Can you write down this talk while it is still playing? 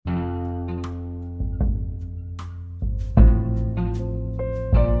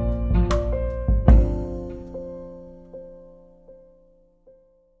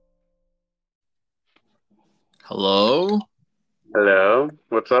Hello. Hello,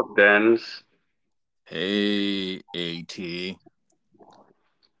 what's up, Dens? Hey, AT.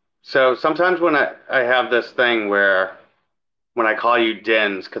 So sometimes when I have this thing where when I call you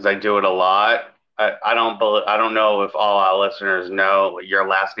Dens because I do it a lot, I don't know if all our listeners know your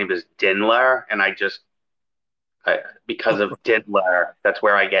last name is Dinler, and because of Dinler, that's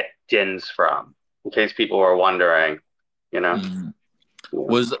where I get Dins from. In case people were wondering, you know. Mm. Yeah.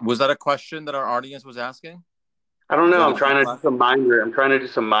 Was that a question that our audience was asking? I don't Was know. that a feedback? I'm trying to do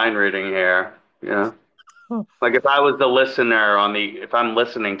some mind reading here. You know, Huh. like if I was the listener if I'm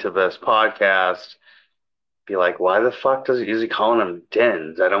listening to this podcast. Be like, why the fuck is he calling him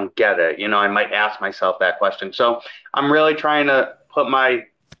Dins? I don't get it. I might ask myself that question. So I'm really trying to put my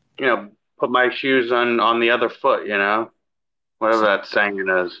shoes on the other foot, whatever So, that saying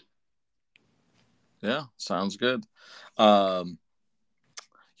is. yeah, sounds good. Um,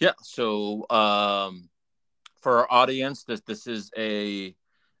 yeah. For our audience, this is a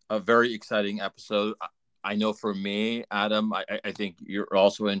very exciting episode. I know for me, Adam, I think you're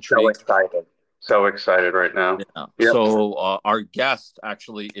also So intrigued. excited. So excited right now. Yeah. Yep. Our guest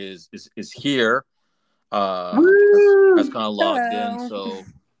actually is here. Has Woo! kind of logged in. Hello. So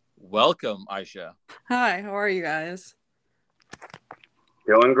welcome, Aisha. Hi, how are you guys?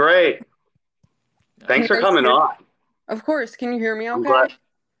 Doing great. Yeah. Can Thanks you for guys coming hear? on. Of course, can you hear me I'm okay? glad.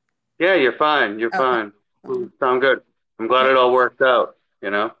 Yeah, you're fine. You're Okay. fine. Um, Sound good. I'm glad yeah. it all worked out.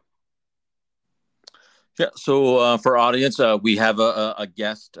 Yeah. For audience, we have a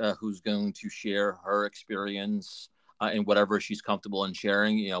guest who's going to share her experience in whatever she's comfortable in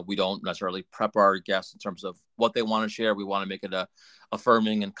sharing. We don't necessarily prep our guests in terms of what they want to share. We want to make it a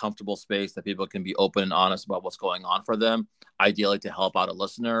affirming and comfortable space that people can be open and honest about what's going on for them. Ideally, to help out a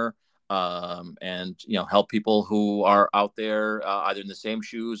listener, and help people who are out there either in the same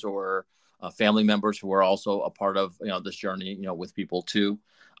shoes or family members who are also a part of this journey. With people too.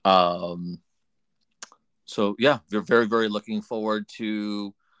 Um, so yeah, we're very, very looking forward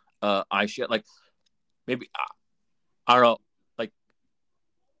to Aisha. Like maybe I don't know. Like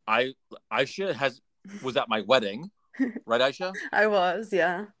I Aisha was at my wedding, right, Aisha? I was,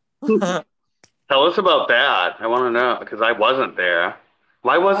 yeah. Tell us about that. I want to know because I wasn't there.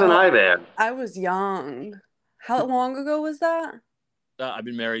 Why wasn't Oh, I there? I was young. How long ago was that? I've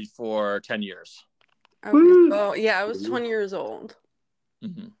been married for 10 years. Okay, Woo! so yeah, I was 20 years old.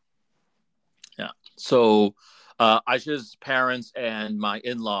 Mm-hmm. Yeah. So Aisha's parents and my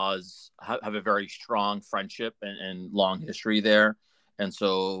in-laws have a very strong friendship and long history there, and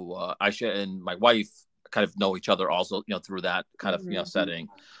so Aisha and my wife kind of know each other also, through that kind of Hmm. setting,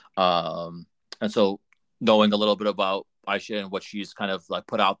 and so knowing a little bit about Aisha and what she's kind of like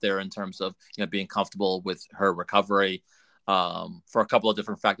put out there in terms of being comfortable with her recovery, for a couple of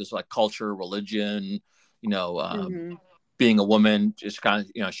different factors like culture, religion, you know. Hmm. Being a woman, just kind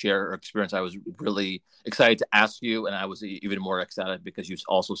of share her experience. I was really excited to ask you, and I was even more excited because you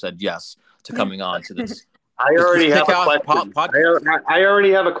also said yes to coming on to this I this this already have a kick-ass question. podcast. I already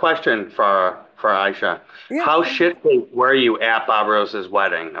have a question for Aisha. Yeah. How shit-faced were you at Bob Rose's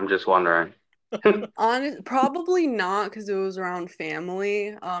wedding? I'm just wondering. Probably not because it was around family.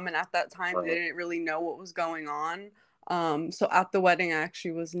 And at that time they Right. didn't really know what was going on. So at the wedding I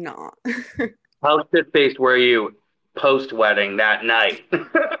actually was not. How shit-faced were you post-wedding that night?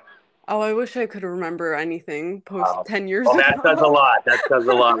 Oh, I wish I could remember anything post 10 years Well, that says a ago. lot. That says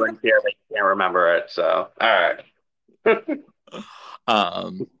a lot right there that you can't remember it. So, all right.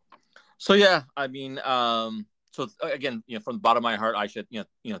 um, so yeah, I mean, so again, from the bottom of my heart, I should,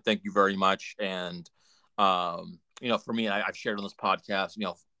 thank you very much. And, for me, I've shared on this podcast,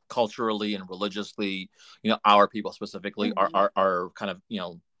 culturally and religiously, our people specifically are, Hmm. are, are kind of,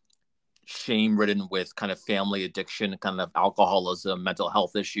 shame ridden with kind of family addiction, kind of alcoholism, mental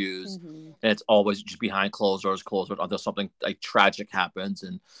health issues. Hmm. And it's always just behind closed doors until something like tragic happens.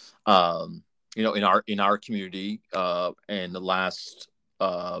 And, in our community, in the last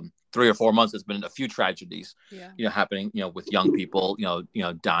 3 or 4 months, there's been a few tragedies, Yeah. happening, with young people,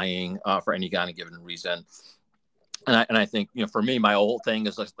 dying for any kind of given reason. And I think, for me, my whole thing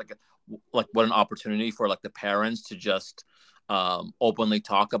is just like what an opportunity for like the parents to just openly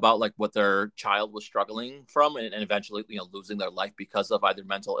talk about like what their child was struggling from, and eventually losing their life because of either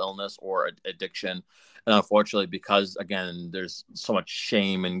mental illness or addiction. And unfortunately, because again there's so much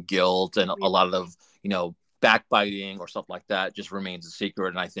shame and guilt and a Yeah. lot of backbiting or stuff like that just remains a secret.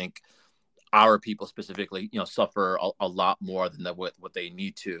 And I think our people specifically suffer a lot more than what they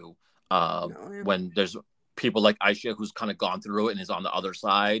need to, Definitely. when there's people like Aisha who's kind of gone through it and is on the other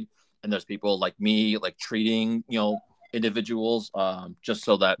side, and there's people like me like treating individuals, just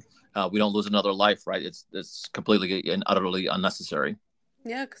so that we don't lose another life, right? It's completely and utterly unnecessary.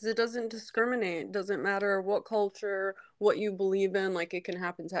 Yeah, because it doesn't discriminate. It doesn't matter what culture, what you believe in. Like, it can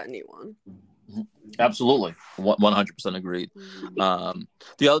happen to anyone. Absolutely, 100% agreed. Mm-hmm.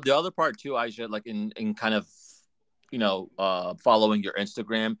 The other part too, Aisha, like in kind of following your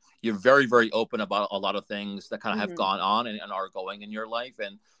Instagram, you're very very open about a lot of things that kind of have Mm-hmm. gone on and are going in your life,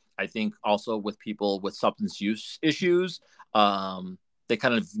 and I think also with people with substance use issues, they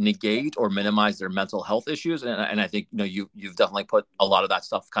kind of negate or minimize their mental health issues, and I think you've definitely put a lot of that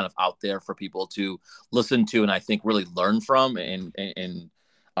stuff kind of out there for people to listen to, and I think really learn from and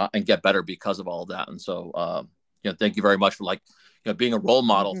get better because of all of that. And so, thank you very much for being a role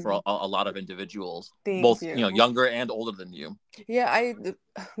model for Mm-hmm. a lot of individuals, Thank both, you. younger and older than you. Yeah,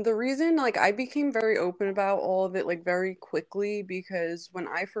 the reason like I became very open about all of it like very quickly because when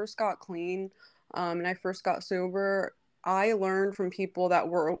I first got clean, and I first got sober, I learned from people that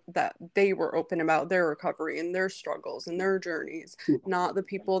they were open about their recovery and their struggles and their journeys, not the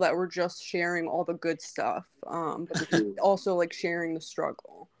people that were just sharing all the good stuff, but also like sharing the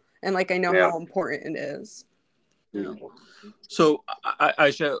struggle. And like I know Yeah. how important it is. Yeah. So,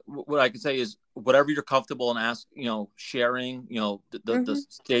 Aisha, what I can say is whatever you're comfortable in sharing, the Hmm.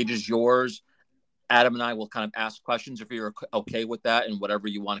 stage is yours. Adam and I will kind of ask questions if you're okay with that, and whatever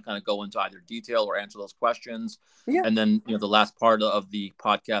you want to kind of go into either detail or answer those questions. Yeah. And then, the last part of the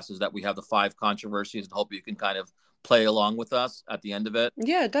podcast is that we have the 5 controversies, and hope you can kind of play along with us at the end of it.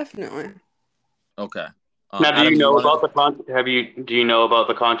 Yeah, definitely. Okay. Now, do you Adam, you know want about to? do you know about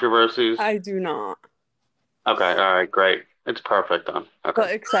the controversies? I do not, Okay, all right, great. It's perfect then. Okay. but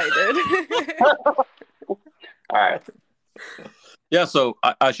excited. All right. Yeah. So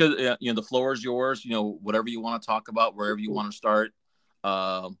I should, the floor is yours. Whatever you want to talk about, wherever you want to start,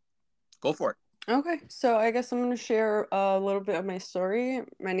 go for it. Okay, so I guess I'm going to share a little bit of my story.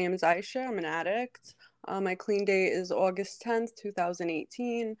 My name is Aisha. I'm an addict. My clean date is August 10th,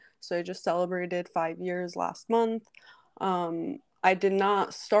 2018. So I just celebrated 5 years last month. I did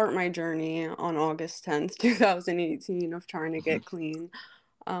not start my journey on August 10th, 2018 of trying to get clean.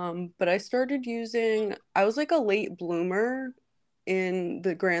 But I started using, I was like a late bloomer in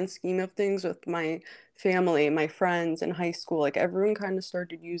the grand scheme of things with my family, my friends in high school. Like everyone kind of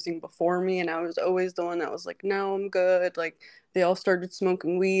started using before me, and I was always the one that was like, no, I'm good. Like they all started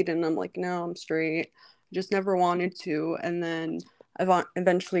smoking weed, and I'm like, no, I'm straight. Just never wanted to. And then I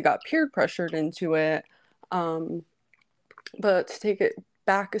eventually got peer pressured into it. Um, but to take it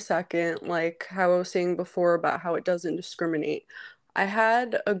back a second, like how I was saying before about how it doesn't discriminate, I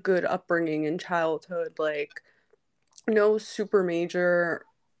had a good upbringing in childhood, like no super major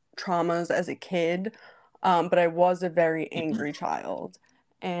traumas as a kid, but I was a very Mhm. angry child.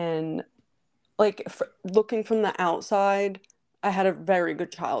 And like looking from the outside, I had a very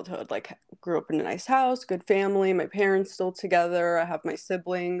good childhood. Like grew up in a nice house, good family, my parents still together. I have my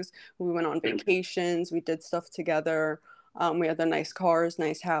siblings. We went on vacations, we did stuff together. We had the nice cars,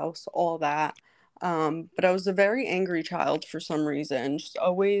 nice house, all that. But I was a very angry child for some reason, just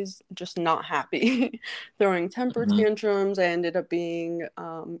always just not happy, throwing temper Mhm. tantrums. I ended up being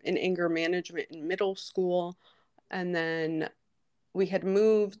in anger management in middle school. And then we had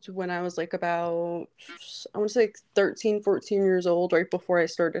moved when I was like about, I want to say 13, 14 years old, right before I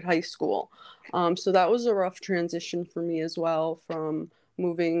started high school. So that was a rough transition for me as well from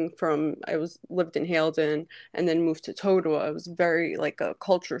moving from, I was lived in Halden and then moved to Totowa. It was very like a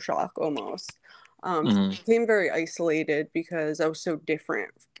culture shock almost. So I Mhm. became very isolated because I was so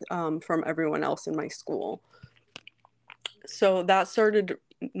different from everyone else in my school. So that started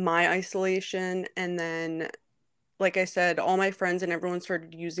my isolation. And then like I said, all my friends and everyone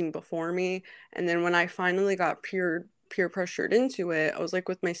started using before me. And then when I finally got peer pressured into it, I was like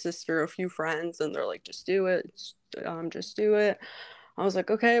with my sister, a few friends, and they're like, just do it, just do it. I was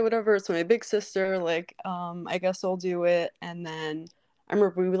like, okay, whatever. It's my big sister. Like, I guess I'll do it. And then I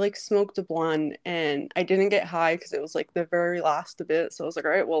remember we like smoked a blunt, and I didn't get high because it was like the very last of it. So I was like,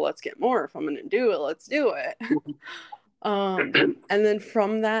 all right, well, let's get more. If I'm gonna do it, let's do it. And then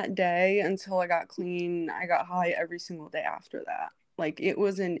from that day until I got clean, I got high every single day after that. Like it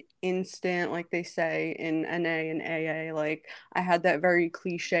was an instant, like they say in NA and AA, like I had that very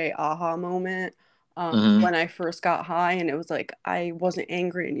cliche aha moment Mhm. when I first got high, and it was like I wasn't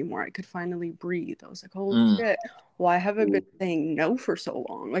angry anymore. I could finally breathe. I was like, holy Mm. shit, why have I been saying no for so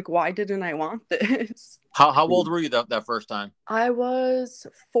long? Like, why didn't I want this? How old were you that first time? I was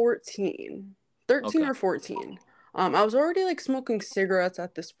 14, 13 Okay. or 14. I was already like smoking cigarettes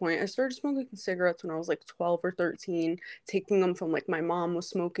at this point. I started smoking cigarettes when I was like 12 or 13, taking them from like my mom was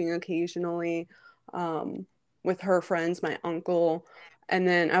smoking occasionally, with her friends, my uncle. And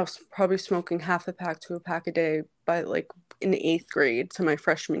then I was probably smoking half a pack to a pack a day by like in 8th grade to my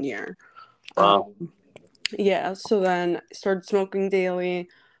freshman year. Wow. Yeah, so then I started smoking daily,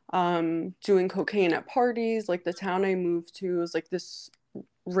 doing cocaine at parties. Like the town I moved to was like this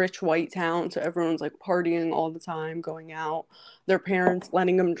rich white town, so everyone's like partying all the time, going out, their parents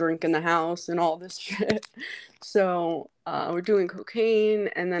letting them drink in the house and all this shit. So we're doing cocaine,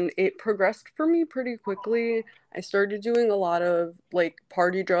 and then it progressed for me pretty quickly. I started doing a lot of like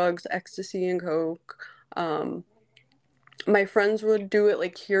party drugs, ecstasy and coke. My friends would do it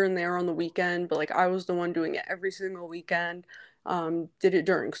like here and there on the weekend, but like I was the one doing it every single weekend. Did it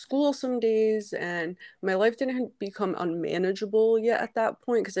during school some days, and my life didn't become unmanageable yet at that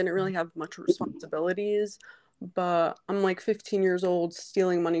point because I didn't really have much responsibilities. But I'm like 15 years old,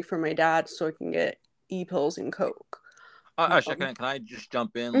 stealing money from my dad so I can get e-pills and coke. Actually, can I just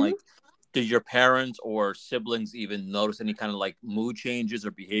jump in? Mhm. Like, did your parents or siblings even notice any kind of like mood changes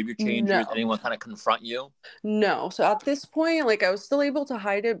or behavior changes? No. Anyone kind of confront you? No. So at this point, like I was still able to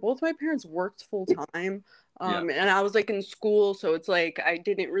hide it. Both my parents worked full time. Yeah. And I was like in school, so it's like I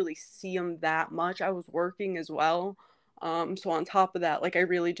didn't really see them that much. I was working as well. So on top of that, like I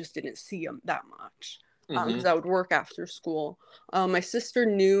really just didn't see them that much. Mm-hmm. Because I would work after school. My sister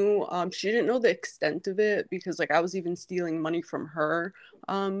knew, she didn't know the extent of it because like I was even stealing money from her,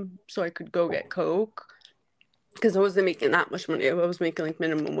 so I could go get coke because I wasn't making that much money. I was making like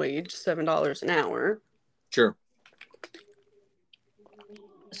minimum wage, $7 an hour. Sure.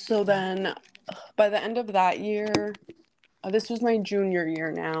 So then by the end of that year, this was my junior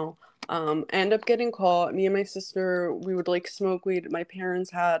year now. I ended up getting caught. Me and my sister, we would like smoke weed. My parents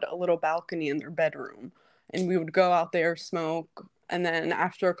had a little balcony in their bedroom, and we would go out there, smoke. And then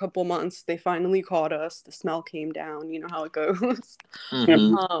after a couple months, they finally caught us. The smell came down. You know how it goes.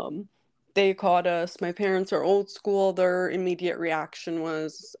 Mm-hmm. They caught us. My parents are old school. Their immediate reaction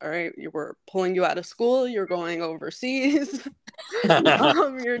was, "All right, we're pulling you out of school. You're going overseas.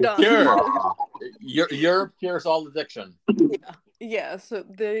 You're done." Sure. You're cures all addiction. Yeah, yeah. So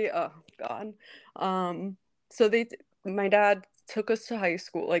they, oh God, so they, my dad took us to high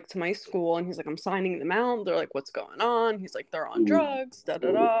school, like to my school, and he's like, "I'm signing them out." They're like, "What's going on?" He's like, "They're on drugs." Da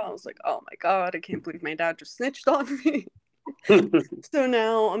da da. I was like, "Oh my God, I can't believe my dad just snitched on me." So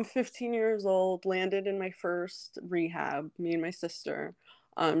now I'm 15 years old, landed in my first rehab. Me and my sister.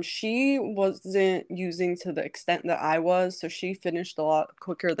 She wasn't using to the extent that I was, so she finished a lot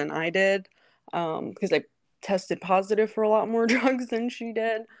quicker than I did. Because I tested positive for a lot more drugs than she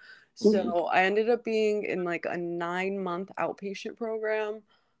did. So I ended up being in like a 9-month outpatient program.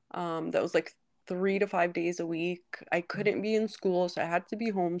 That was like 3 to 5 days a week. I couldn't be in school, so I had to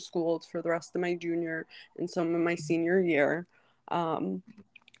be homeschooled for the rest of my junior and some of my senior year. Um,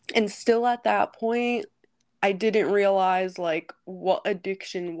 and still at that point, I didn't realize like what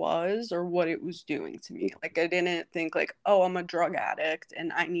addiction was or what it was doing to me. Like I didn't think like, oh, I'm a drug addict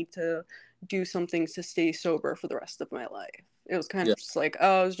and I need to do something to stay sober for the rest of my life. It was kind Yeah. of just like,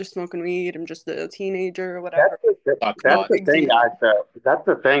 oh, I was just smoking weed. I'm just a teenager or That's whatever. that's No Thought. the big thing, deal. that's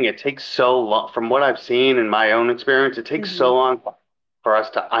the thing. It takes so long, from what I've seen in my own experience, it takes Hmm. so long for us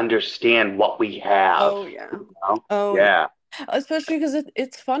to understand what we have. Oh yeah. You know? Oh yeah. Yeah. Especially because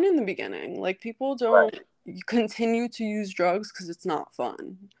it's fun in the beginning. Like people don't Right. continue to use drugs because it's not fun.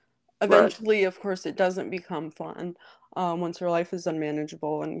 Right. Eventually, of course, it doesn't become fun once your life is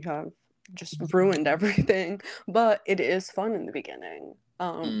unmanageable and you have just ruined everything. But it is fun in the beginning.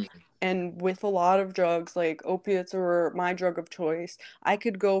 Mm. And with a lot of drugs, like opiates were my drug of choice, I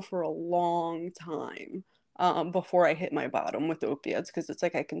could go for a long time before I hit my bottom with opiates because it's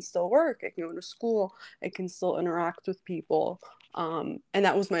like I can still work, I can go to school, I can still interact with people. And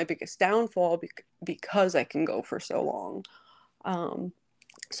that was my biggest downfall because I can go for so long. Um,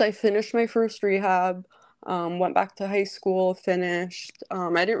 so I finished my first rehab, went back to high school, finished.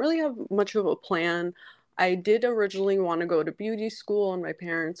 I didn't really have much of a plan. I did originally want to go to beauty school, and my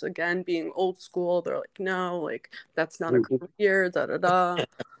parents, again, being old school, they're like, no, like, that's not a career, da da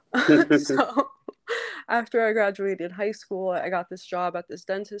da. So after I graduated high school, I got this job at this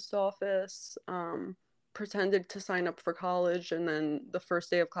dentist office. Pretended to sign up for college, and then the first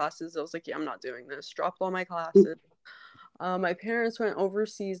day of classes, I was like, yeah, I'm not doing this. Dropped all my classes. My parents went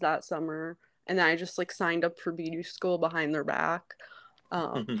overseas that summer, and then I just like signed up for beauty school behind their back.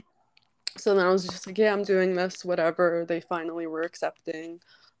 Um, so then I was just like, yeah, I'm doing this, whatever. They finally were accepting.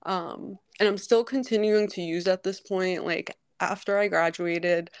 And I'm still continuing to use at this point. Like after I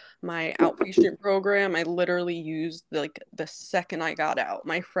graduated my outpatient program, I literally used like the second I got out.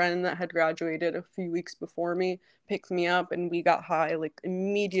 My friend that had graduated a few weeks before me picked me up, and we got high like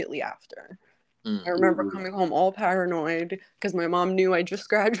immediately after. I Mm. remember coming home all paranoid because my mom knew I just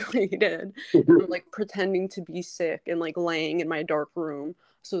graduated. I'm like pretending to be sick and like laying in my dark room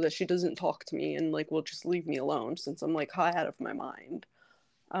so that she doesn't talk to me and like will just leave me alone since I'm like high out of my mind.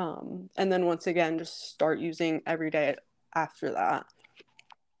 And then once again, just start using every day after that.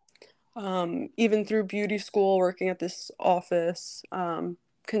 Even through beauty school, working at this office,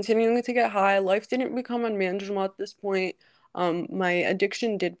 continuing to get high. Life didn't become unmanageable at this point. My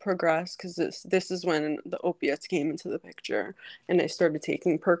addiction did progress because this is when the opiates came into the picture, and I started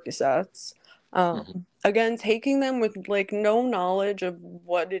taking Percocets. Mhm. Again, taking them with like no knowledge of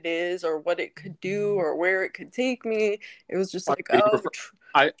what it is or what it could do or where it could take me. It was just Are like, you oh, refer-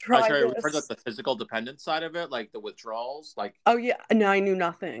 I try sorry, refer to like this. the physical dependent side of it, like the withdrawals, like Oh yeah, no, I knew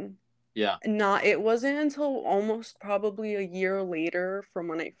nothing. yeah. Not It wasn't until almost probably a year later from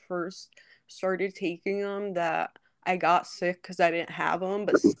when I first started taking them that I got sick because I didn't have them,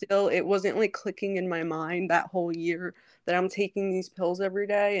 but still it wasn't like clicking in my mind that whole year that I'm taking these pills every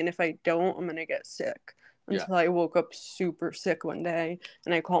day, and if I don't I'm gonna get sick. Yeah. Until I woke up super sick one day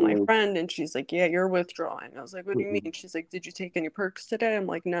and I called my friend and she's like, yeah, you're withdrawing. I was like, what do you mean? She's like, did you take any perks today? I'm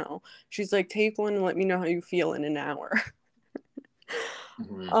like, no. She's like, take one and let me know how you feel in an hour.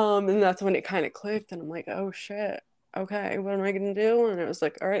 Mhm. And that's when it kind of clicked, and I'm like, oh shit, okay, what am I gonna do? And it was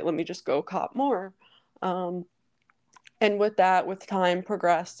like, all right, let me just go cop more. Um, and with that, with time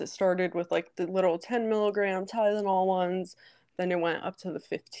progressed, it started with like the little 10 milligram Tylenol ones, then it went up to the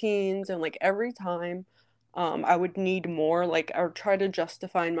 15s, and like every time, I would need more. Like I would try to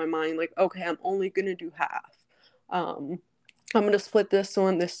justify in my mind, like, okay, I'm only gonna do half. Um, I'm gonna split this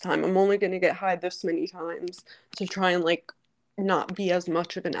one this time. I'm only gonna get high this many times to try and like not be as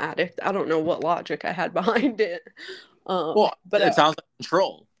much of an addict. I don't know what logic I had behind it. Well, But it sounds like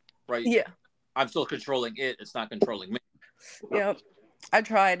control, right? yeah, I'm still controlling it. It's not controlling me. yeah. I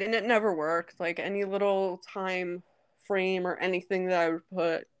tried and it never worked. Like any little time frame or anything that I would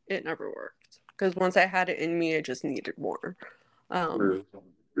put, it never worked. Because once I had it in me, I just needed more. Um,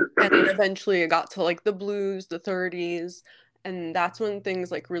 and then eventually it got to like the blues, the 30s, and that's when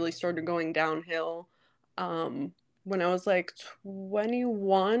things like really started going downhill. um when I was like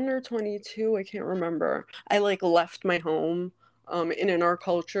 21 or 22, I can't remember, I like left my home. In our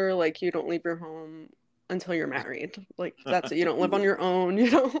culture, like you don't leave your home until you're married. Like that's it, you don't live on your own. You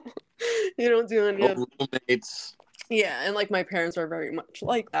don't you don't do any of. No roommates. Yeah, and like my parents are very much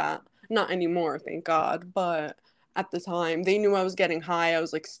like that. Not anymore, thank God, but at the time they knew I was getting high. I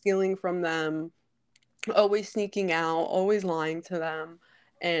was like stealing from them, always sneaking out, always lying to them,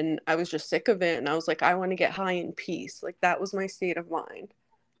 and I was just sick of it, and I was like, I want to get high in peace. Like that was my state of mind.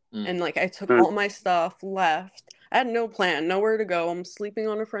 Mm. And like I took all my stuff, left. I had no plan, nowhere to go. I'm sleeping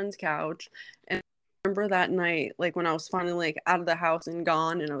on a friend's couch. And I remember that night, like when I was finally like out of the house and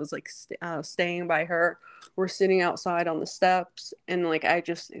gone, and I was like staying by her. We're sitting outside on the steps, and like I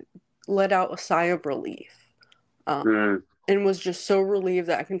just let out a sigh of relief. Um, and was just so relieved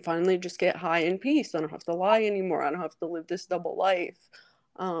that I can finally just get high in peace. I don't have to lie anymore. I don't have to live this double life.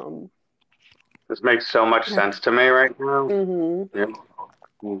 Um, This makes so much sense to me right now. mhm. Yeah.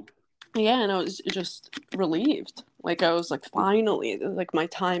 Mm. Yeah, and I was just relieved. Like I was like, finally, like my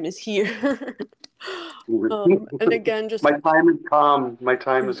time is here. And again, just My time has come. My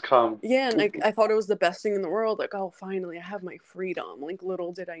time has come. yeah, and I thought it was the best thing in the world. Like, oh, finally, I have my freedom. Like,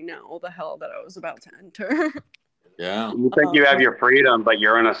 little did I know the hell that I was about to enter. Yeah. You think you have um, your freedom, but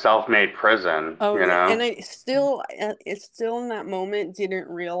you're in a self-made prison, oh you yeah, and know? it's still in that moment didn't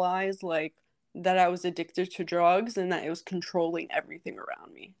realize like that I was addicted to drugs and that it was controlling everything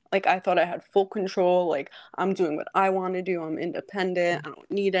around me. Like I thought I had full control. Like I'm doing what I want to do. I'm independent. I don't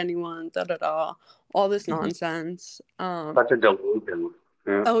need anyone. Da da da. All this Mhm. nonsense. Such a delusion.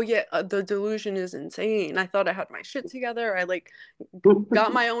 Yeah. Oh yeah, the delusion is insane. I thought I had my shit together. I like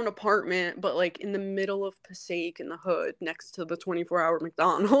got my own apartment, but like in the middle of Passaic in the hood, next to the 24-hour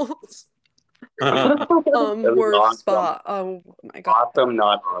McDonald's. That was Worst awesome. spot. Oh my God. Awesome,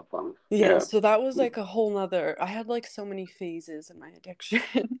 not awesome. Yeah, Yeah. so that was like a whole nother. I had like so many phases in my addiction.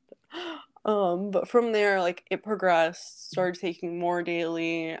 But from there, like it progressed, started taking more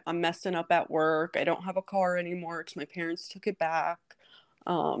daily. I'm messing up at work. I don't have a car anymore because my parents took it back.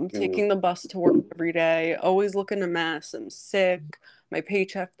 Mm. Taking the bus to work every day, always looking a mess. I'm sick. My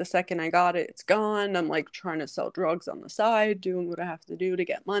paycheck, the second I got it, it's gone. I'm like trying to sell drugs on the side, doing what I have to do to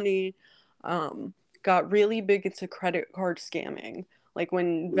get money. Um, got really big into credit card scamming. Like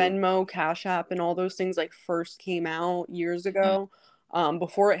when Mm. Venmo, Cash App, and all those things like first came out years ago,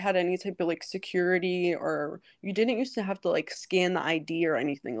 before it had any type of like security, or you didn't used to have to like scan the ID or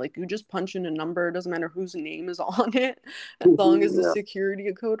anything. Like you just punch in a number, it doesn't matter whose name is on it, as long as the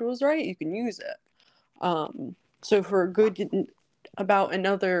security code was right, you can use it. So for a good about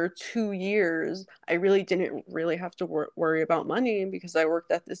another 2 years, I really didn't really have to worry about money, because I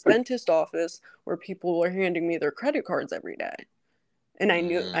worked at this dentist office where people were handing me their credit cards every day, and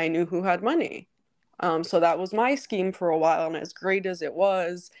I knew who had money. So that was my scheme for a while, and as great as it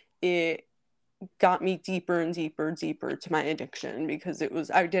got me deeper and deeper to my addiction, because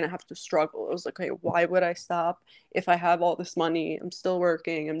I didn't have to struggle. It was like, okay, why would I stop if I have all this money? I'm still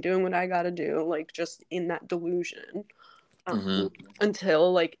working, I'm doing what I gotta do, like just in that delusion.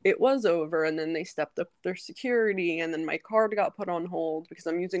 Until like it was over, and then they stepped up their security, and then my card got put on hold because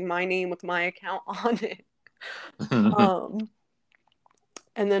I'm using my name with my account on it. And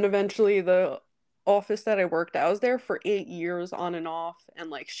then eventually the office that I worked at, I was there for 8 years on and off, and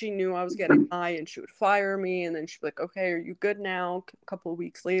like she knew I was getting high, and she would fire me, and then she'd be like, okay, are you good now? A couple of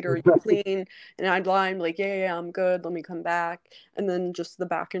weeks later, are you clean? And I'd lie and be like, yeah, I'm good, let me come back. And then just the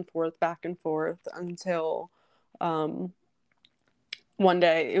back and forth until one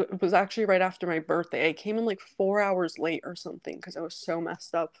day, it was actually right after my birthday, I came in like 4 hours late or something because I was so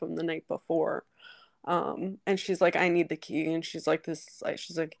messed up from the night before. And she's like, I need the key, and she's like,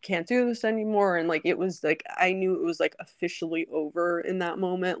 she's like, I can't do this anymore. And like it was like, I knew it was like officially over in that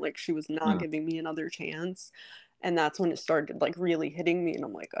moment, like she was not giving me another chance. And that's when it started like really hitting me, and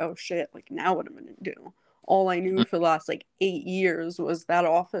I'm like, oh shit, like now what am I gonna do? All I knew for the last like 8 years was that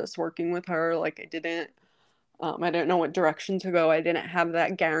office, working with her. Like I didn't know what direction to go. I didn't have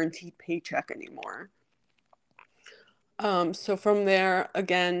that guaranteed paycheck anymore. So from there,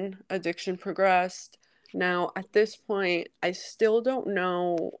 again, addiction progressed. Now, at this point, I still don't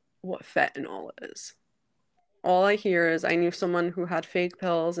know what fentanyl is. All I hear is I knew someone who had fake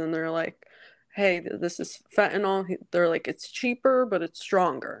pills, and they're like, hey, this is fentanyl. They're like, it's cheaper, but it's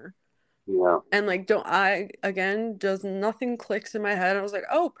stronger. Yeah. And like, does nothing clicks in my head. I was like,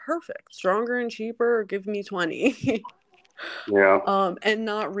 oh, perfect. Stronger and cheaper, give me 20. Yeah. And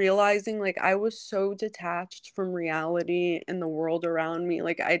not realizing, like, I was so detached from reality and the world around me.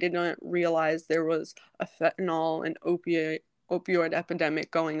 Like, I did not realize there was a fentanyl and opioid epidemic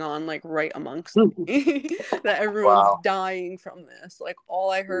going on, like, right amongst me. That everyone's dying from this. Like,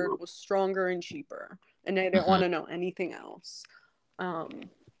 all I heard was stronger and cheaper, and I didn't want to know anything else.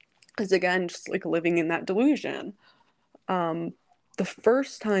 Because again, just like living in that delusion. The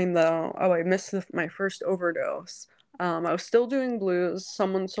first time though, I missed my first overdose. I was still doing blues.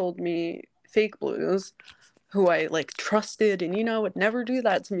 Someone sold me fake blues, who I like trusted, and would never do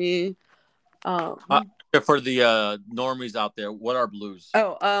that to me. For the normies out there, what are blues?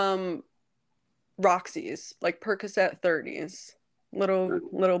 Roxy's, like Percocet 30s,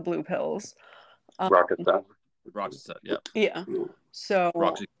 little blue pills. Roxy, yeah. Yeah. So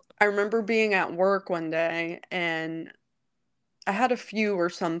Roxy. I remember being at work one day, and I had a few or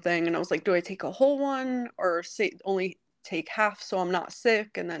something, and I was like, do I take a whole one, or only take half so I'm not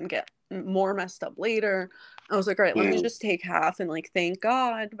sick and then get more messed up later? I was like, all right, let me just take half, and like, thank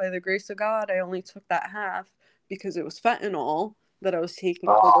God, by the grace of God, I only took that half, because it was fentanyl that I was taking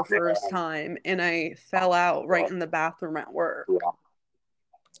for the first time, and I fell out right in the bathroom at work.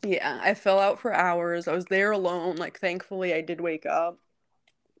 Yeah, I fell out for hours. I was there alone. Like, thankfully, I did wake up.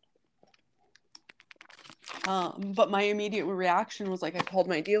 But my immediate reaction was like, I called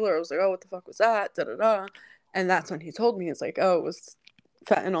my dealer. I was like, oh, what the fuck was that? Da da da. And that's when he told me, it's like, oh, it was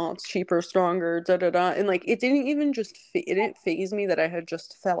fentanyl. It's cheaper, stronger, da da da. And like, it didn't even it didn't faze me that I had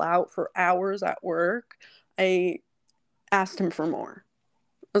just fell out for hours at work. I asked him for more.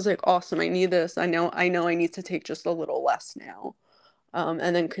 I was like, awesome, I need this. I know I need to take just a little less now.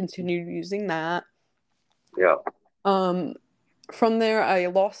 And then continued using that. Yeah. From there, I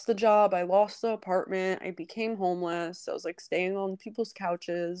lost the job, I lost the apartment, I became homeless. I was like staying on people's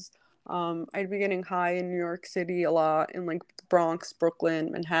couches. I'd be getting high in New York City a lot, in like the Bronx,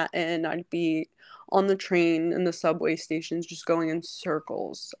 Brooklyn, Manhattan. I'd be on the train and the subway stations, just going in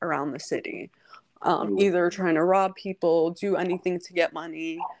circles around the city, either trying to rob people, do anything to get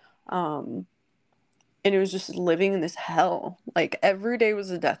money. And it was just living in this hell. Like every day was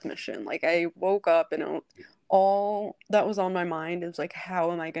a death mission. Like I woke up, and all that was on my mind is like,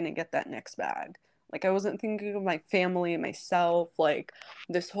 how am I going to get that next bag? Like I wasn't thinking of my family and myself. Like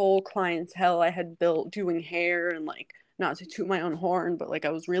this whole clientele I had built doing hair, and like, not to toot my own horn, but like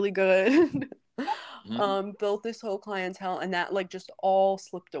I was really good. Built this whole clientele, and that like just all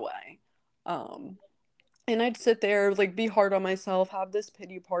slipped away. And I'd sit there, like, be hard on myself, have this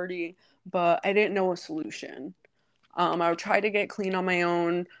pity party, but I didn't know a solution. I would try to get clean on my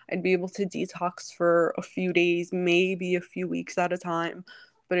own. I'd be able to detox for a few days, maybe a few weeks at a time.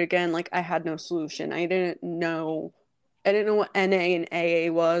 But again, like I had no solution. I didn't know what NA and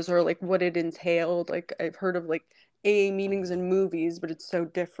AA was or like what it entailed. Like I've heard of like AA meetings in movies, but it's so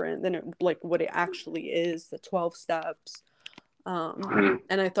different than what it actually is, the 12 steps. And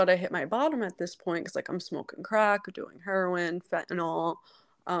I thought I hit my bottom at this point because like I'm smoking crack, doing heroin, fentanyl.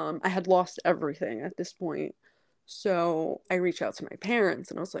 I had lost everything at this point. So I reached out to my parents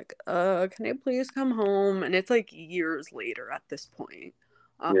and I was like, can I please come home? And it's like years later at this point,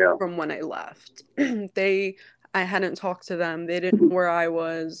 Yeah. from when I left. I hadn't talked to them. They didn't know where I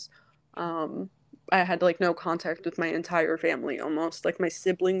was. Um, I had like no contact with my entire family almost, like my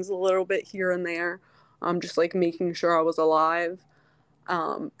siblings a little bit here and there. Just like making sure I was alive.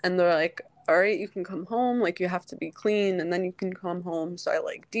 And they're like, all right, you can come home. Like, you have to be clean and then you can come home. So I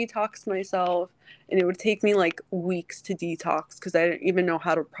like detoxed myself. And it would take me like weeks to detox because I didn't even know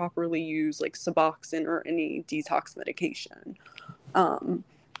how to properly use like Suboxone or any detox medication. Um,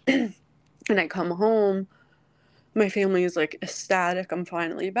 and I come home, my family is like ecstatic. I'm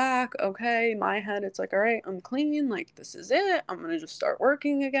finally back. Okay. My head, it's like, all right, I'm clean. Like, this is it. I'm going to just start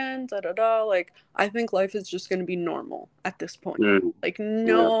working again. Da da da. Like, I think life is just going to be normal at this point. Like, Yeah.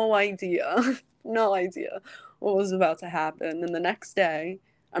 no idea. No idea what was about to happen. And the next day,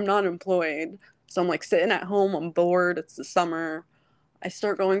 I'm not employed. So I'm like sitting at home. I'm bored. It's the summer. I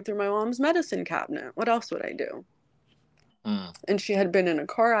start going through my mom's medicine cabinet. What else would I do? And she had been in a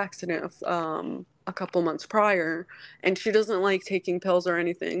car accident a couple months prior, and she doesn't like taking pills or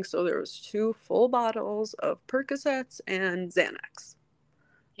anything, so there was 2 full bottles of Percocets and Xanax.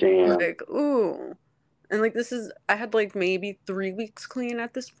 Damn. Like, ooh. And like I had like maybe 3 weeks clean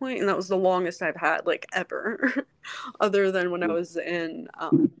at this point, and that was the longest I've had like ever, other than when I was in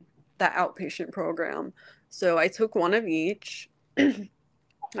that outpatient program. So I took one of each.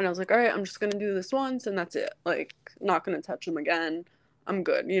 And I was like, all right, I'm just going to do this once and that's it. Like, not going to touch them again. I'm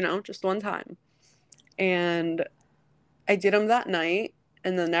good, just one time. And I did them that night.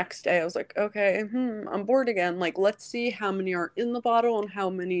 And the next day I was like, okay, I'm bored again. Like, let's see how many are in the bottle and how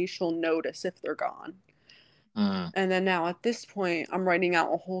many she'll notice if they're gone. And then now at this point, I'm writing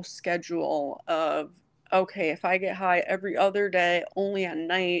out a whole schedule of, okay, if I get high every other day, only at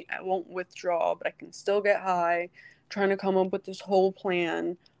night, I won't withdraw, but I can still get high. Trying to come up with this whole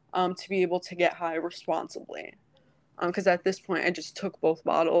plan to be able to get high responsibly. Because at this point, I just took both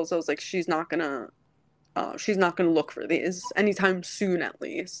bottles. I was like, she's not gonna look for these anytime soon, at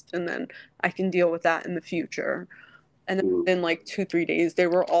least, and then I can deal with that in the future. And then in like 2-3 days, they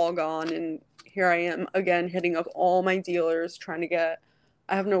were all gone, and here I am again hitting up all my dealers trying to get.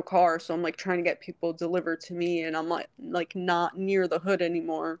 I have no car, so I'm like trying to get people delivered to me, and I'm like not near the hood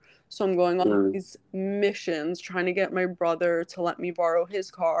anymore. So I'm going on these missions trying to get my brother to let me borrow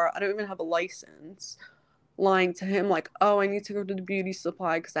his car. I don't even have a license. Lying to him like, oh, I need to go to the beauty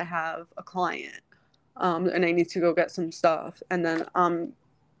supply because I have a client, and I need to go get some stuff. And then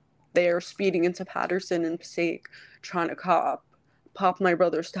they are speeding into Patterson and Passaic trying to pop my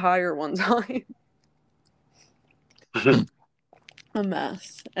brother's tire one time. A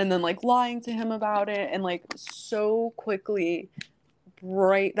mess. And then like lying to him about it and like so quickly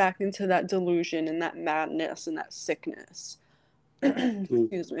right back into that delusion and that madness and that sickness.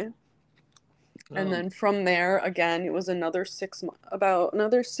 Excuse me. And then from there, again, it was about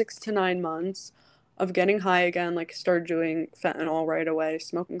another 6 to 9 months of getting high again. Like, started doing fentanyl right away,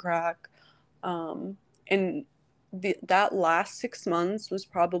 smoking crack. And that last 6 months was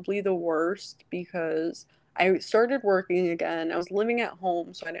probably the worst because I started working again. I was living at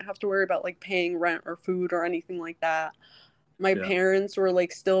home, so I didn't have to worry about like paying rent or food or anything like that. My parents were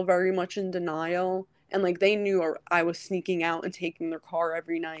like still very much in denial, and like they knew I was sneaking out and taking their car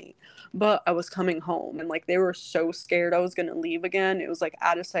every night, but I was coming home, and like they were so scared I was going to leave again. It was like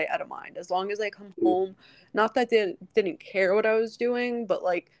out of sight, out of mind. As long as I come home, not that they didn't care what I was doing, but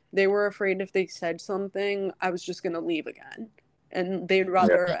like they were afraid if they said something, I was just going to leave again. And they'd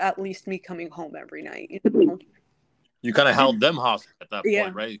rather at least me coming home every night, You kind of held them hostage at that Yeah.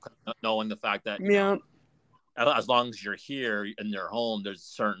 point, right? Knowing the fact that, Yeah. as long as you're here in their home, there's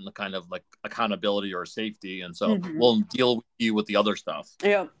certain kind of like accountability or safety. And so we'll deal with you with the other stuff.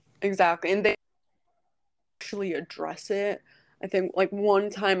 Yeah, exactly. And they actually address it. I think like one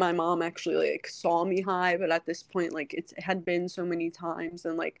time my mom actually like saw me high, but at this point like it had been so many times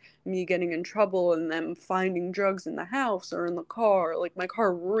and like me getting in trouble and them finding drugs in the house or in the car, like my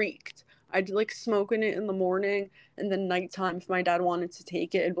car reeked. I'd like smoke in it in the morning, and then nighttime if my dad wanted to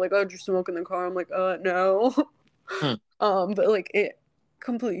take it, it'd be like, oh, did you smoke in the car? I'm like, no. But like it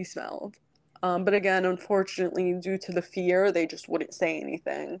completely smelled. But again, unfortunately, due to the fear, they just wouldn't say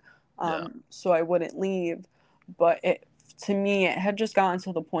anything. Yeah. So I wouldn't leave. But to me, it had just gotten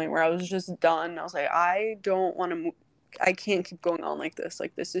to the point where I was just done. I was like, I don't want to move. I can't keep going on like this.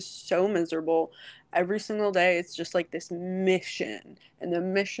 Like, this is so miserable. Every single day, it's just like this mission. And the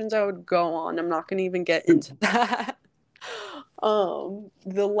missions I would go on, I'm not going to even get into that.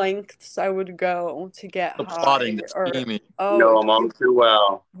 The lengths I would go to get The high, plotting, the or, scheming. oh, No, I'm all too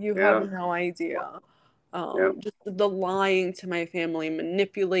well. you have Yeah. no idea. Yeah. Just the lying to my family,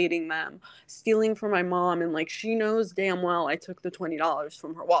 manipulating them, stealing from my mom, and like she knows damn well I took the $20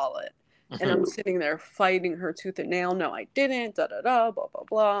 from her wallet, and I'm sitting there fighting her tooth and nail. No, I didn't. Da da da. Blah blah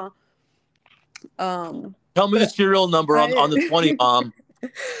blah. Tell me the But serial number on the 20, Mom.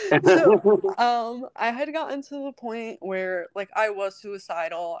 so I had gotten to the point where like I was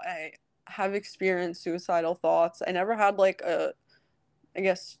suicidal. I have experienced suicidal thoughts. I never had like I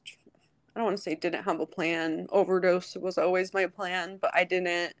guess I don't want to say didn't have a plan. Overdose was always my plan, but I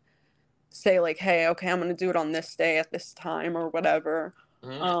didn't say like, hey, okay, I'm gonna do it on this day at this time or whatever.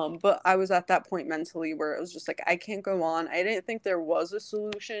 But I was at that point mentally where it was just like I can't go on. I didn't think there was a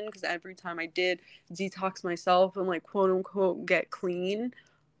solution because every time I did detox myself and like quote unquote get clean,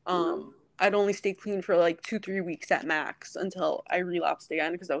 I'd only stay clean for like 2-3 weeks at max until I relapsed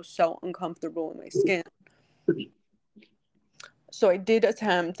again because I was so uncomfortable in my skin. So I did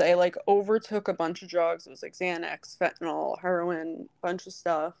attempt. I like overtook a bunch of drugs. It was like Xanax, fentanyl, heroin, bunch of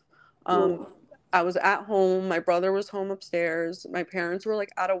stuff. I was at home. My brother was home upstairs. My parents were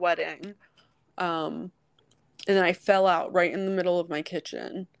like at a wedding. And then I fell out right in the middle of my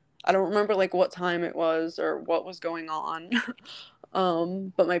kitchen. I don't remember like what time it was or what was going on.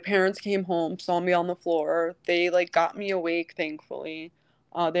 But my parents came home, saw me on the floor. They like got me awake, thankfully.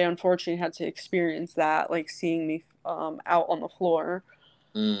 They unfortunately had to experience that, like seeing me out on the floor.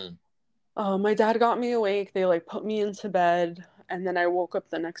 My dad got me awake. They like put me into bed, and then I woke up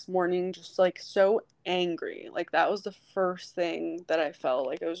the next morning just like so angry. Like that was the first thing that I felt.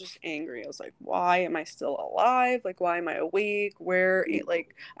 Like I was just angry. I was like, why am I still alive? Like why am I awake?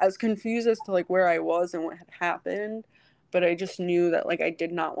 Like I was confused as to like where I was and what had happened, but I just knew that like I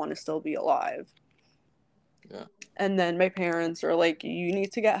did not want to still be alive. Yeah. And then my parents are like, you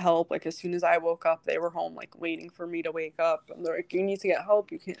need to get help. Like, as soon as I woke up, they were home, like, waiting for me to wake up. And they're like, you need to get help.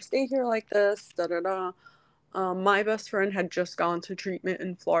 You can't stay here like this. Da da da. My best friend had just gone to treatment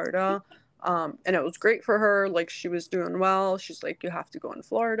in Florida. And it was great for her. Like, she was doing well. She's like, you have to go in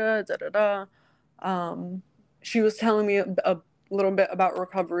Florida. Da da da. She was telling me a little bit about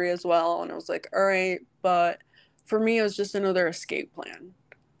recovery as well. And I was like, all right. But for me, it was just another escape plan.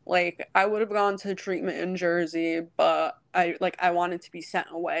 Like I would have gone to treatment in Jersey, but I wanted to be sent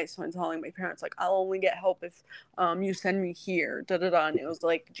away. So I'm telling my parents like I'll only get help if you send me here. Da da da. And it was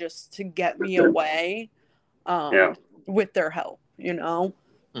like just to get me away Yeah. with their help, you know.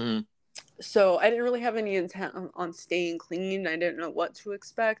 So I didn't really have any intent on staying clean. I didn't know what to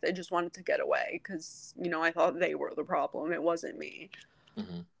expect. I just wanted to get away because you know I thought they were the problem. It wasn't me.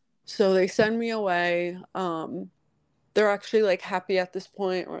 So they send me away. They're actually like happy at this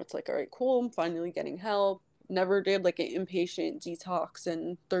point where it's like, all right, cool, I'm finally getting help. Never did like an inpatient detox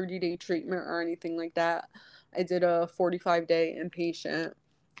and 30-day treatment or anything like that. I did a 45-day inpatient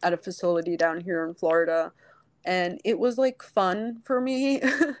at a facility down here in Florida, and it was like fun for me.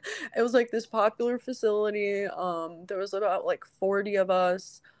 It was like this popular facility. There was about like 40 of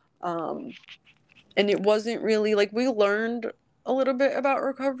us. And it wasn't really like we learned a little bit about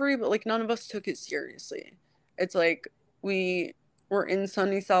recovery, but like none of us took it seriously. It's like we were in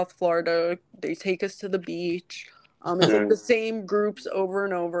sunny South Florida. They take us to the beach. It's like the same groups over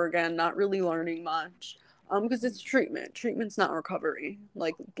and over again, not really learning much. Because it's treatment. Treatment's not recovery.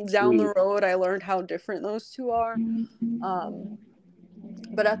 Like down the road, I learned how different those two are.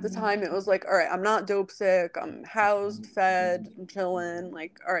 But at the time, it was like, all right, I'm not dope sick. I'm housed, fed, I'm chilling.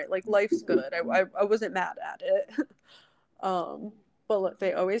 Like, all right, like life's good. I wasn't mad at it. um, but look,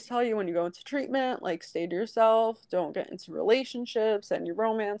 they always tell you when you go into treatment, like, stay to yourself. Don't get into relationships, any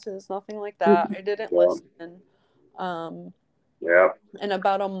romances, nothing like that. I didn't listen. Yeah. And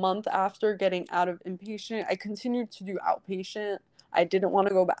about a month after getting out of inpatient, I continued to do outpatient. I didn't want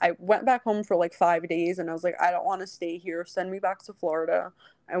to go back. I went back home for like 5 days and I was like, I don't want to stay here. Send me back to Florida.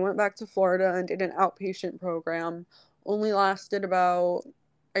 I went back to Florida and did an outpatient program. Only lasted about,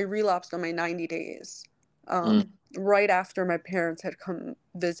 I relapsed on my 90 days. Right after my parents had come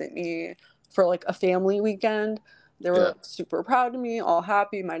visit me for like a family weekend. They were like super proud of me, all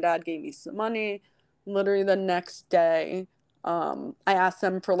happy. My dad gave me some money. Literally the next day, I asked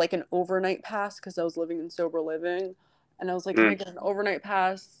them for like an overnight pass because I was living in sober living, And I was like, can I get an overnight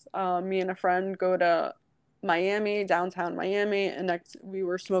pass? Me and a friend go to Miami, downtown Miami, and we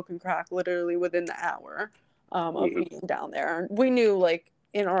were smoking crack literally within the hour of being down there. We knew, like,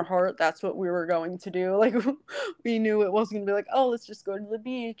 in our heart, that's what we were going to do. Like, we knew it wasn't gonna be like, oh, let's just go to the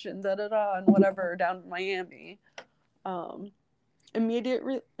beach and da-da-da and whatever down in Miami.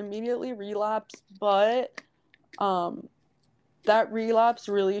 Immediately relapsed, but that relapse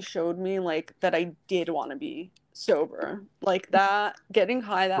really showed me, like, that I did want to be sober. Like, that getting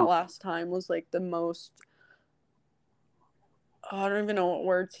high that last time was like the most, I don't even know what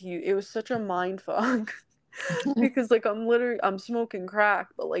word to use. It was such a mind fuck. Because, like, I'm smoking crack,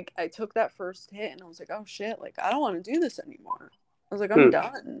 but, like, I took that first hit and I was like, oh shit, like, I don't want to do this anymore. I was like, I'm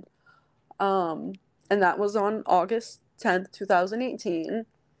done. And that was on August 10th, 2018.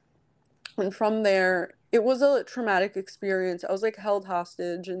 And from there, it was a traumatic experience. I was, like, held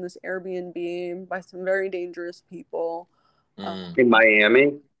hostage in this Airbnb by some very dangerous people. In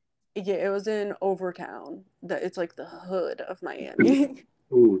Miami? Yeah, it was in Overtown. It's like the hood of Miami.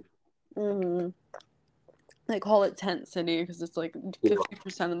 Mm-hmm. They call it Tent City because it's like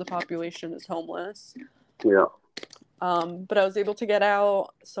 50% of the population is homeless. Yeah. But I was able to get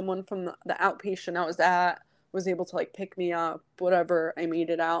out. Someone from the outpatient I was at was able to, like, pick me up, whatever. I made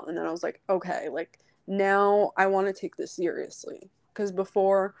it out. And then I was like, okay, like, now I want to take this seriously. Because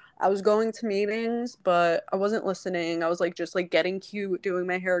before, I was going to meetings, but I wasn't listening. I was, like, just, like, getting cute, doing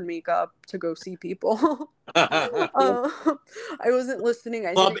my hair and makeup to go see people. I wasn't listening.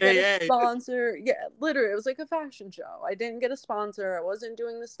 I didn't get a sponsor. Yeah, literally, it was like a fashion show. I didn't get a sponsor. I wasn't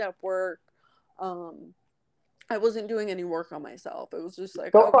doing the step work. I wasn't doing any work on myself. It was just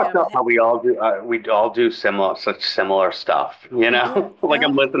like, So okay, fucked up how we all do such similar stuff, you know? Like,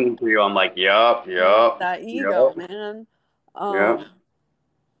 I'm listening to you, I'm like, yup. That ego, man.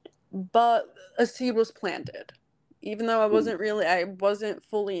 But a seed was planted. Even though I wasn't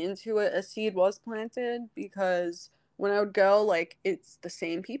fully into it, a seed was planted because when I would go, like, it's the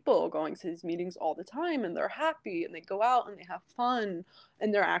same people going to these meetings all the time, and they're happy, and they go out, and they have fun,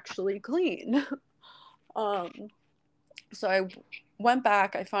 and they're actually clean. So I went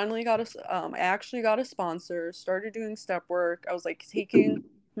back. I finally I actually got a sponsor, started doing step work. I was, like, taking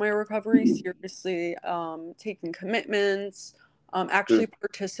my recovery seriously, taking commitments, actually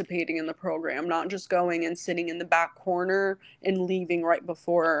participating in the program, not just going and sitting in the back corner and leaving right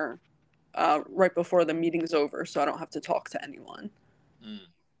before the meeting's over, so I don't have to talk to anyone.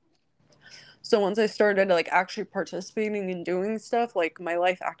 So once I started, like, actually participating and doing stuff, like, my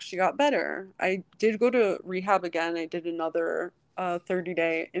life actually got better. I did go to rehab again. I did another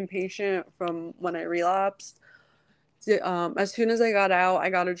 30-day inpatient from when I relapsed. As soon as I got out, I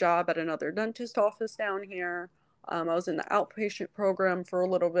got a job at another dentist office down here. I was in the outpatient program for a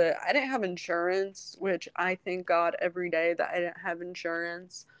little bit. I didn't have insurance, which I thank God every day that I didn't have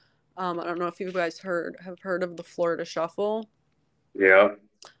insurance. I don't know if you guys have heard of the Florida Shuffle. Yeah.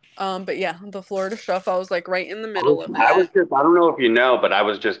 But yeah, the Florida Shuffle, I was, like, right in the middle of I it. don't know if you know, but I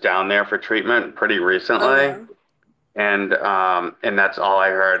was just down there for treatment pretty recently. Okay. And that's all I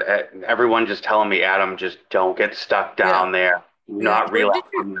heard. Everyone just telling me, Adam, just don't get stuck down there. Yeah. Not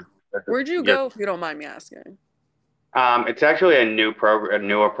relapsing. Where'd you go, if you don't mind me asking? It's actually a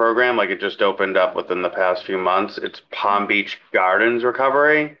newer program. Like, it just opened up within the past few months. It's Palm Beach Gardens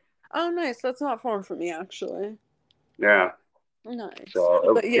Recovery. Oh, nice. That's not far from me, actually. Yeah. Nice.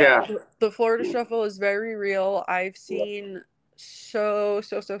 So But yeah, the Florida Shuffle is very real. I've seen so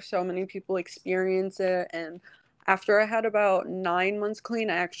many people experience it. And after I had about 9 months clean,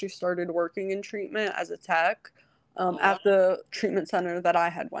 I actually started working in treatment as a tech at the treatment center that I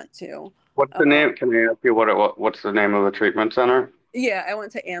had went to. What's the name? Can I ask you what's the name of the treatment center? Yeah, I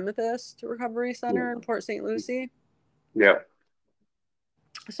went to Amethyst Recovery Center in Port St. Lucie. Yeah.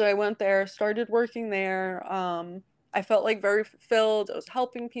 So I went there, started working there. I felt, like, very fulfilled. I was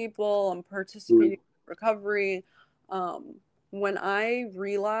helping people. I'm participating in recovery. When I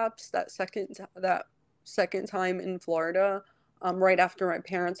relapsed that second time in Florida, right after my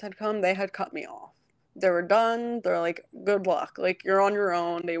parents had come, they had cut me off. They were done. They're like, good luck. Like, you're on your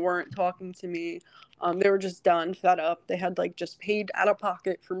own. They weren't talking to me. They were just done, fed up. They had, like, just paid out of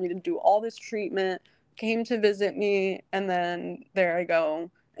pocket for me to do all this treatment, came to visit me, and then there I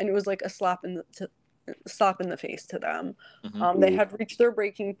go. And it was like a slap in the face to them. They had reached their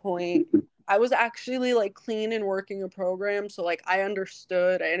breaking point. I was actually, like, clean and working a program, so, like, I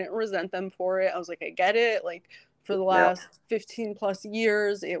understood. I didn't resent them for it. I was like, I get it. Like, for the last 15 plus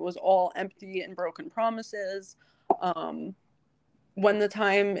years, it was all empty and broken promises. When the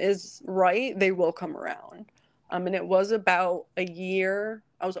time is right, they will come around. And it was about a year.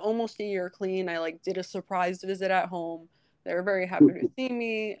 I was almost a year clean. I like did a surprise visit at home. They were very happy to see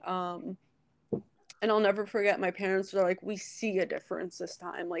me. And I'll never forget, my parents were like, we see a difference this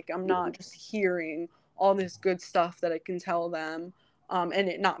time. Like, I'm not just hearing all this good stuff that I can tell them, and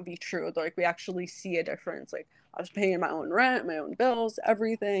it not be true. They're like, we actually see a difference. Like, I was paying my own rent, my own bills,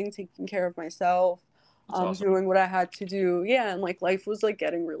 everything, taking care of myself, Awesome. doing what I had to do. Yeah, and like life was like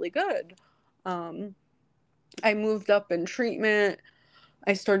getting really good. I moved up in treatment.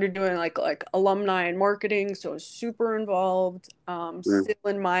 I started doing like alumni and marketing, so I was super involved. Still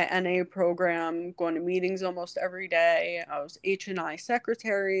in my NA program, going to meetings almost every day. I was H&I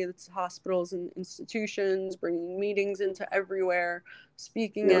secretary. That's hospitals and institutions, bringing meetings into everywhere,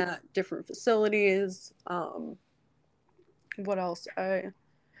 speaking at different facilities. What else? I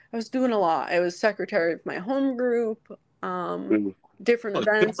was doing a lot. I was secretary of my home group. Different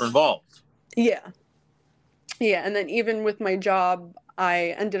events. Super involved. Yeah. Yeah, and then even with my job,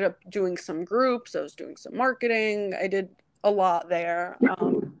 I ended up doing some groups. I was doing some marketing. I did a lot there.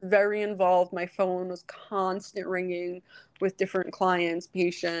 Very involved. My phone was constant ringing with different clients,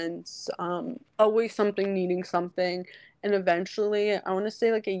 patients, always something needing something. And eventually, I want to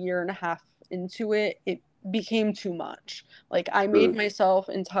say like a year and a half into it, it became too much. Like I made myself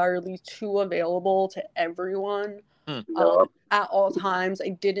entirely too available to everyone at all times. I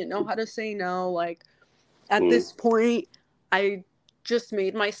didn't know how to say no. Like at this point, I just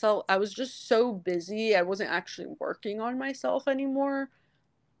made myself, I was just so busy. I wasn't actually working on myself anymore.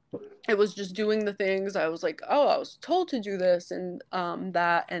 I was just doing the things. I was like, oh, I was told to do this and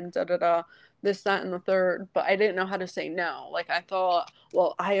that and da da da, this, that, and the third. But I didn't know how to say no. Like I thought,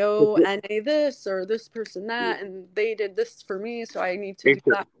 well, I owe NA this or this person that, and they did this for me, so I need to do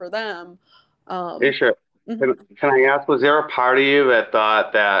that for them. Sure. Can I ask, was there a part of you that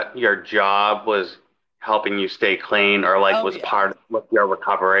thought that your job was helping you stay clean or like Oh was yeah. part of your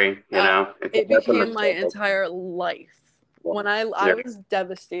recovery, you know? It That's a became my mistake. entire life. When I was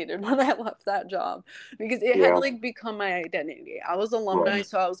devastated when I left that job because it had Yeah. like become my identity. I was alumni, Yeah.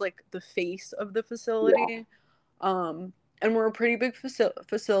 so I was like the face of the Yeah. facility. And we're a pretty big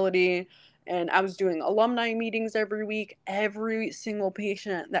facility, and I was doing alumni meetings every week. Every single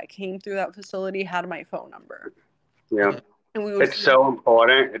patient that came through that facility had my phone number, Yeah. and we would It's see. so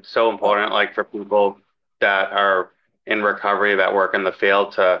important. It's so Oh, important, like for people that are in recovery that work in the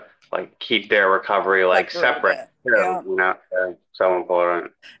field to like keep their recovery like separate separate it. too, Yeah. you know? So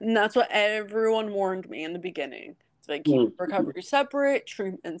important. And that's what everyone warned me in the beginning. It's like, keep Mm. recovery separate,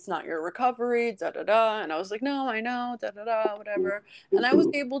 treatment's not your recovery, da da da. And I was like, no, I know, da da da, whatever. And I was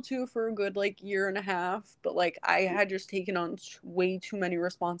able to for a good like year and a half, but like I had just taken on way too many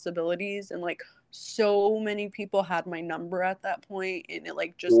responsibilities, and like so many people had my number at that point, and it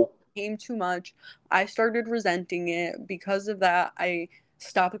like just became too much. I started resenting it. Because of that, I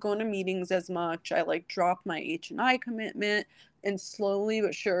stopped going to meetings as much. I like dropped my H&I commitment, and slowly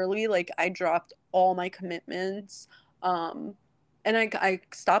but surely, like I dropped all my commitments. um and I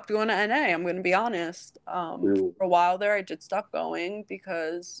stopped going to NA. I'm going to be honest. Mm. For a while there I did stop going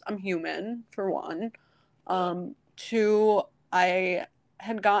because I'm human, for one. Two, I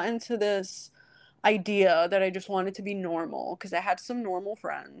had gotten to this idea that I just wanted to be normal because I had some normal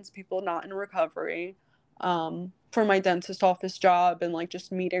friends, people not in recovery, for my dentist office job and like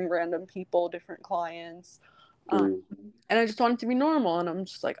just meeting random people, different clients. um, Mm. and I just wanted to be normal. And I'm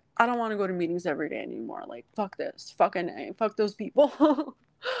just like, I don't want to go to meetings every day anymore. Like, fuck this, fuck NA, fuck those people.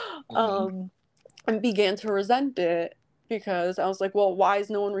 um, and began to resent it because I was like, well, why is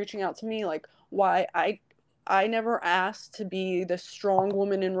no one reaching out to me? Like, why I never asked to be the strong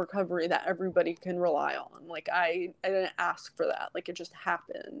woman in recovery that everybody can rely on. Like, I didn't ask for that. Like, it just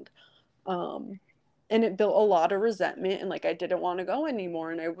happened. Um, and it built a lot of resentment, and like I didn't want to go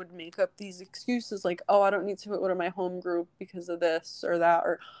anymore, and I would make up these excuses like, oh, I don't need to go to my home group because of this or that,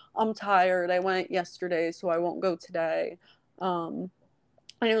 or I'm tired, I went yesterday so I won't go today. And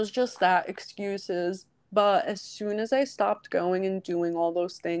it was just that, excuses. But as soon as I stopped going and doing all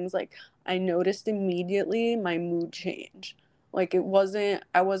those things, like I noticed immediately my mood change. Like I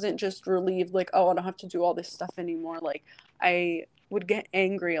wasn't just relieved, like, oh, I don't have to do all this stuff anymore. Like I would get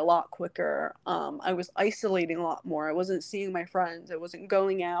angry a lot quicker. I was isolating a lot more. I wasn't seeing my friends. I wasn't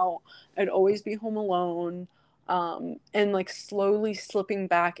going out. I'd always be home alone. And like slowly slipping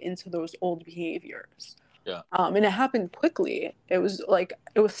back into those old behaviors. Yeah. And it happened quickly. It was like,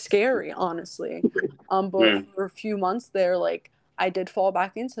 it was scary, honestly. But Mm. for a few months there, like I did fall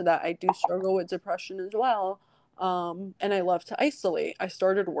back into that. I do struggle with depression as well. And I love to isolate. I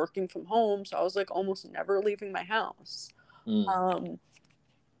started working from home, so I was like almost never leaving my house. Mm. Um,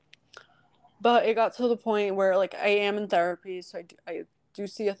 But it got to the point where like I am in therapy, so I do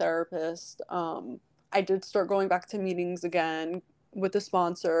see a therapist. I did start going back to meetings again with the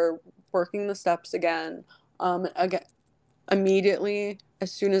sponsor, working the steps again. Again, immediately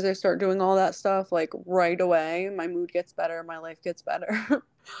as soon as I start doing all that stuff, like right away, my mood gets better, my life gets better.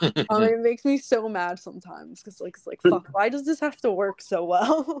 It makes me so mad sometimes because like it's like fuck, why does this have to work so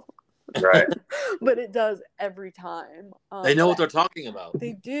well? Right. But it does every time. They know what they're talking about.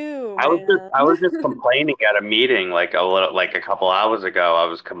 They do, I was just man. complaining at a meeting like like a couple hours ago.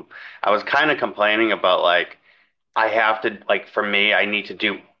 I was kind of complaining about like I have to like for me I need to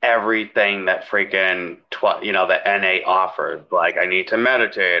do everything that freaking that NA offers. Like I need to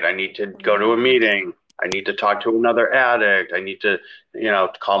meditate, I need to go to a Mhm. meeting, I need to talk to another addict, I need to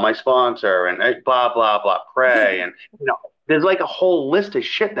call my sponsor and blah blah blah pray and there's like a whole list of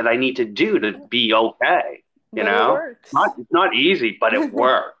shit that I need to do to be okay. You But it know, works. it's not easy, but it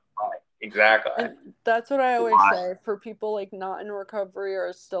works. Right. Exactly. And that's what I always Why? say for people like not in recovery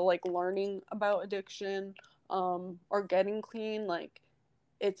or still like learning about addiction, or getting clean, like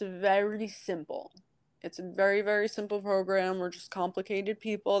it's very simple. It's a very, very simple program. We're just complicated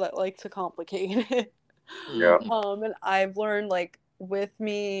people that like to complicate it. Yeah. Mhm. And I've learned like with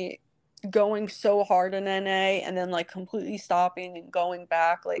me going so hard in NA and then like completely stopping and going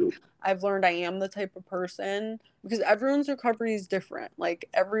back, like I've learned I am the type of person because everyone's recovery is different. Like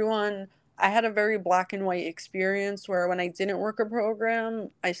everyone, I had a very black and white experience where when I didn't work a program,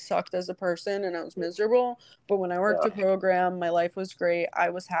 I sucked as a person and I was miserable. But when I worked Yeah. a program, my life was great.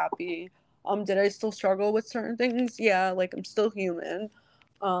 I was happy. Did I still struggle with certain things? Yeah, like I'm still human.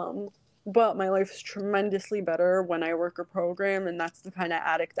 Um, but my life is tremendously better when I work a program, and that's the kind of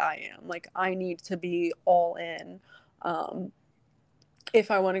addict I am. Like I need to be all in, um,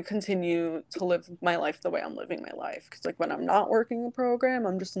 if I want to continue to live my life the way I'm living my life. Because like when I'm not working a program,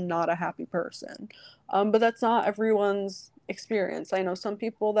 I'm just not a happy person. But that's not everyone's experience. I know some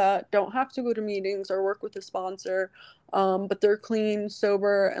people that don't have to go to meetings or work with a sponsor, but they're clean,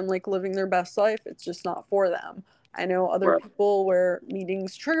 sober, and like living their best life. It's just not for them. I know other Right. people where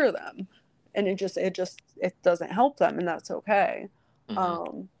meetings trigger them, and it doesn't help them, and that's okay. Mhm.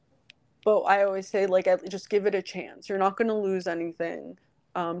 Um, but I always say like just give it a chance. You're not going to lose anything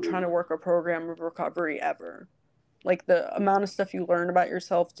trying to work a program of recovery ever. Like the amount of stuff you learn about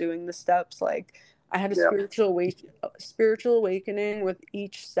yourself doing the steps, like I had a Yeah. spiritual awakening with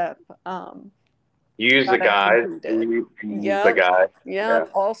each step Use the that I guide. completed. Use the Yep. guide. Yeah.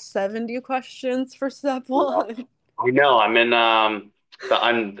 Yep, all 70 questions for step Yeah. 1. I know. I'm in I'm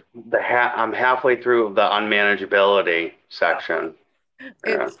halfway through the unmanageability section.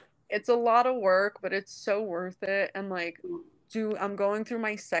 Yeah. It's a lot of work, but it's so worth it. And like, I'm going through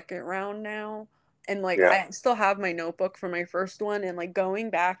my second round now, and like Yeah. I still have my notebook from my first one, and like going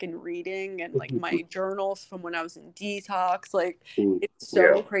back and reading and like my journals from when I was in detox, like it's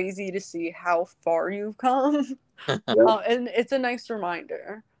Yeah. so crazy to see how far you've come. Yeah. And it's a nice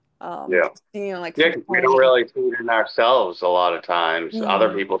reminder. Yeah. Seeing like Yeah, from 'cause we don't 20. really see it in ourselves a lot of times. Other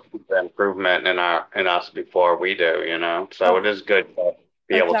Mhm. people see the improvement in us before we do. So it Oh, is good to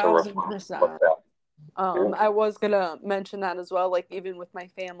be a able to thousand reflect what's percent. that. Yeah. I was gonna mention that as well. Like even with my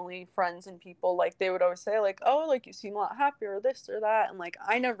family, friends, and people, like they would always say, like, "Oh, like you seem a lot happier, this or that," and like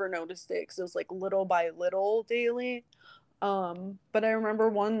I never noticed it because it was like little by little daily. But I remember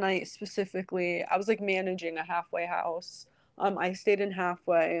one night specifically, I was like managing a halfway house. I stayed in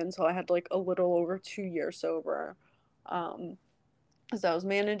halfway until I had like a little over 2 years sober. Um, as I was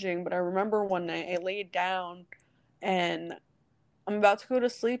managing, but I remember one night I laid down and I'm about to go to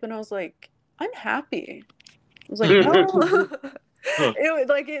sleep, and I was like, I'm happy. I was like, oh,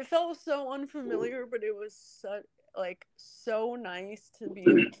 it felt so unfamiliar, but it was so nice to be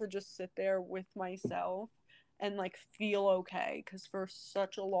able to just sit there with myself and like feel okay. Because for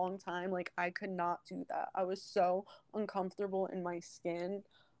such a long time, like I could not do that. I was so uncomfortable in my skin.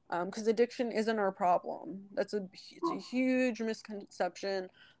 Because addiction isn't our problem. It's a huge misconception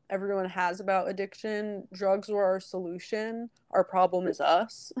everyone has about addiction. Drugs were our solution. Our problem is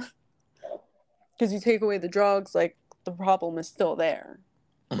us. Because you take away the drugs, like the problem is still there.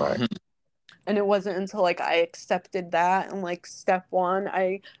 Right. And it wasn't until like I accepted that and like step 1,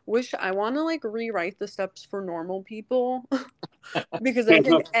 I wish I want to like rewrite the steps for normal people because I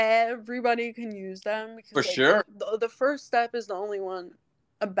think everybody can use them For because like sure. the first step is the only one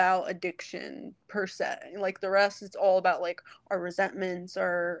about addiction per se. Like the rest, it's all about like our resentments,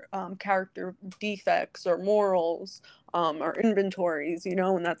 our character defects, or morals, our inventories,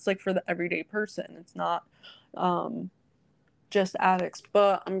 and that's like for the everyday person. It's not um, just addicts.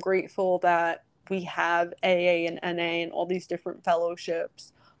 But I'm grateful that we have AA and NA and all these different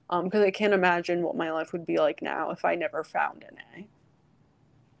fellowships because I can't imagine what my life would be like now if I never found an A.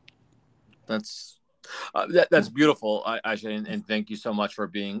 That's beautiful, Ayse, and thank you so much for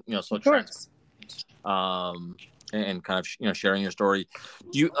being so transparent, and kind of sharing your story.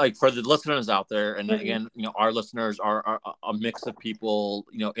 Do you, like, for the listeners out there, and again, our listeners are a mix of people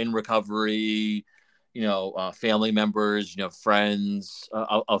in recovery, family members, friends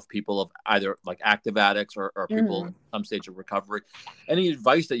of people of either like active addicts or people in some stage of recovery. Any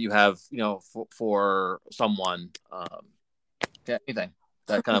advice that you have for someone, anything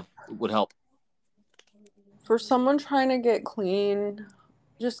that kind of would help? For someone trying to get clean,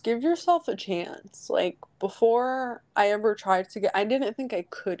 just give yourself a chance. Like, before I ever tried to I didn't think I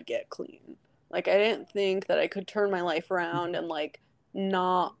could get clean. Like, I didn't think that I could turn my life around and, like,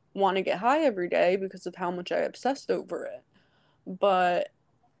 not want to get high every day because of how much I obsessed over it. But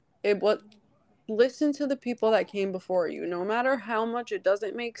listen to the people that came before you. No matter how much it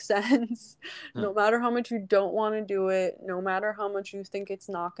doesn't make sense, no matter how much you don't want to do it, no matter how much you think it's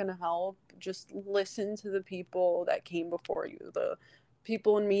not going to help, just listen to the people that came before you. The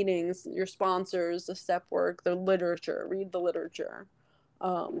people in meetings, your sponsors, the step work, the literature. Read the literature.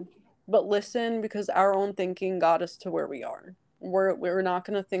 But listen, because our own thinking got us to where we are. We're not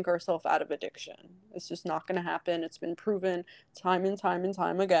going to think ourselves out of addiction. It's just not going to happen. It's been proven time and time and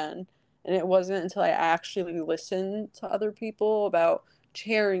time again. And it wasn't until I actually listened to other people about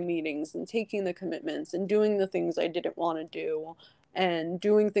chairing meetings and taking the commitments and doing the things I didn't want to do and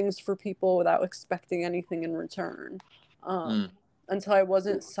doing things for people without expecting anything in return. Until I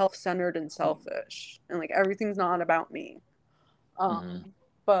wasn't self-centered and selfish. And, like, everything's not about me.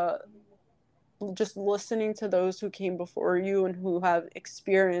 But just listening to those who came before you and who have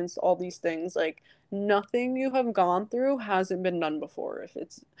experienced all these things, like, nothing you have gone through hasn't been done before. If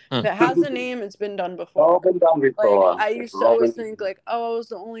it has a name, it's been done before. All been done before. Like, I used to always think, like, oh, I was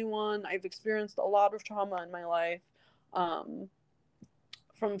the only one. I've experienced a lot of trauma in my life,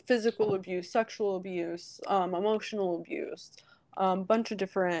 from physical abuse, sexual abuse, emotional abuse, bunch of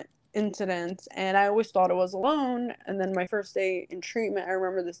different incidents, and I always thought I was alone. And then my first day in treatment, I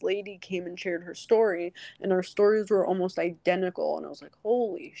remember this lady came and shared her story, and our stories were almost identical, and I was like,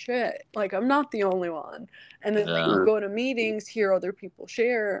 holy shit, like, I'm not the only one. And then like, you go to meetings, hear other people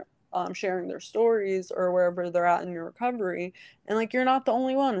sharing their stories or wherever they're at in your recovery, and, like, you're not the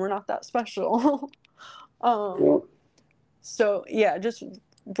only one. We're not that special. So yeah, just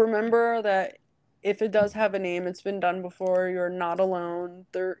remember that if it does have a name, it's been done before. You're not alone.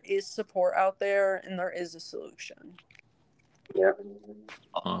 There is support out there, and there is a solution. Yeah.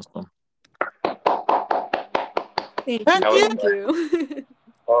 Awesome. Thank you.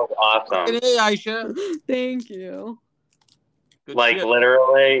 Oh, awesome. Hey, Ayse. Thank you. Good like shit.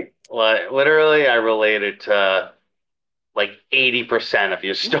 literally, I related to like 80% of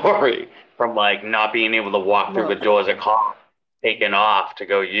your story, from like not being able to walk through the doors of college, taking off to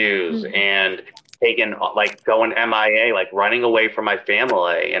go use, and taking, like, going MIA, like running away from my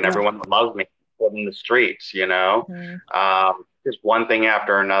family and everyone that loves me, put in the streets, just one thing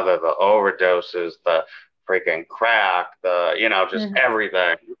after another, the overdoses, the freaking crack, the, just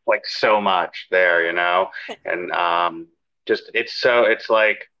everything, like, so much there, and it's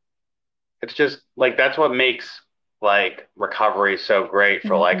just like, that's what makes, like, recovery so great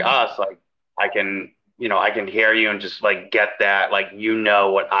for, like, us. Like, I can hear you and just, like, get that, like,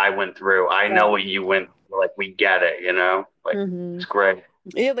 what I went through. I know what you went through. Like, we get it, like, it's great.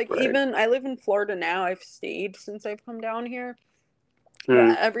 Yeah, like, great. Even I live in Florida now. I've stayed since I've come down here.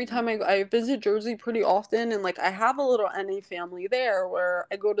 But every time I visit Jersey pretty often, and, like, I have a little NA family there where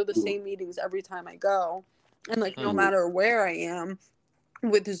I go to the same meetings every time I go. And, like, no matter where I am,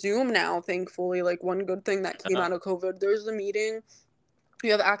 with Zoom now, thankfully, like, one good thing that came out of COVID, there's a meeting.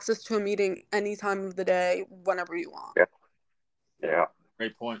 You have access to a meeting any time of the day, whenever you want. Yeah.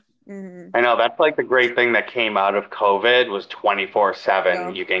 Great point. I know, that's like the great thing that came out of COVID was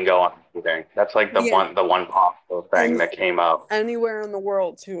 24/7. You can go on anything. That's like the one possible thing that came out. Anywhere in the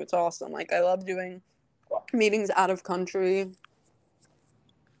world too. It's awesome. Like, I love doing meetings out of country.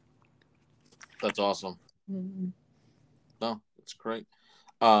 That's awesome. No, that's great.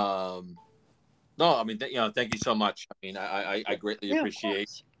 No, I mean, thank you so much. I mean, I greatly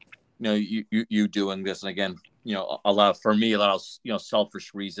appreciate you doing this. And again, a lot of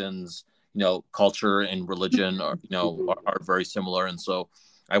selfish reasons. Culture and religion are very similar, and so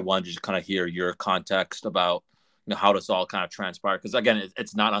I wanted to just kind of hear your context about how this all kind of transpired, because again,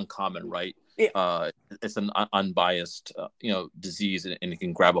 it's not uncommon, right? It's an unbiased disease, and it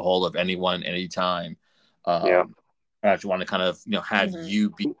can grab a hold of anyone anytime. I just want to kind of have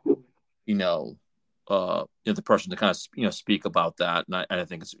you be the person to kind of speak about that, and I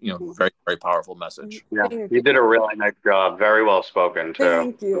think it's very, very powerful message. Yeah, you did a really nice job. Very well spoken too.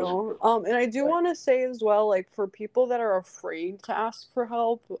 Thank you. And I do want to say as well, like for people that are afraid to ask for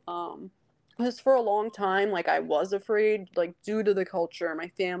help, because for a long time, like I was afraid, like due to the culture, my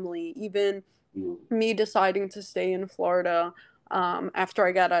family, even me deciding to stay in Florida. After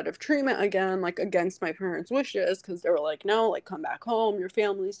I got out of treatment again, like against my parents' wishes, because they were like, no, like come back home, your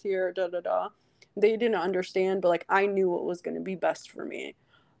family's here, da da da. They didn't understand, but like I knew what was going to be best for me.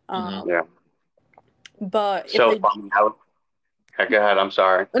 Yeah. But So funny. Go ahead. I'm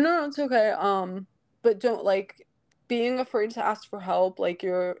sorry. No, it's okay. But don't like being afraid to ask for help. Like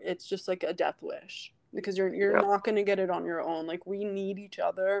it's just like a death wish because you're not going to get it on your own. Like we need each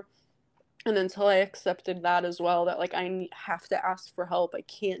other. And until I accepted that as well, that like have to ask for help. I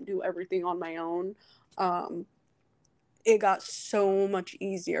can't do everything on my own. It got so much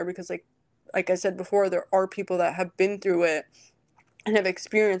easier because like I said before, there are people that have been through it and have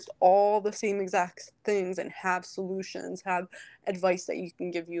experienced all the same exact things and have solutions, have advice that you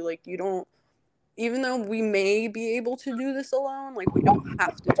can give you. Like you don't, even though we may be able to do this alone, like we don't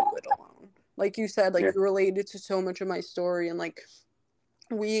have to do it alone. Like you said, like you related to so much of my story, and like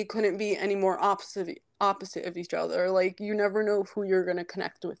we couldn't be any more opposite of each other. Like you never know who you're going to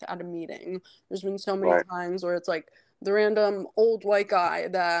connect with at a meeting. There's been so many times where it's like the random old white guy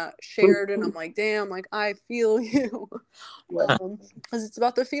that shared, and I'm like, damn, like I feel you. Because it's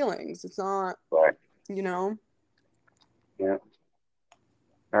about the feelings. It's not, Yeah.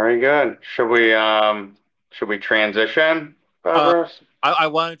 Very good. Should we transition? I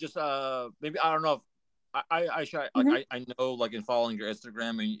want to just maybe I don't know if I know, like in following your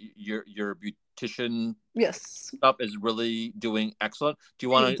Instagram and your beautician stuff is really doing excellent. Do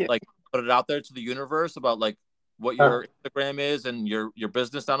you want to like put it out there to the universe about like what your Instagram is and your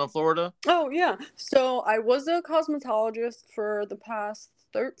business down in Florida? Oh yeah. So I was a cosmetologist for the past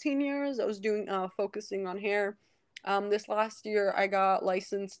 13 years. I was doing focusing on hair. This last year I got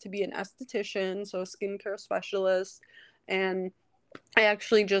licensed to be an esthetician, so a skincare specialist, and I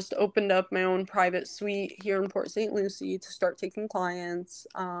actually just opened up my own private suite here in Port St. Lucie to start taking clients.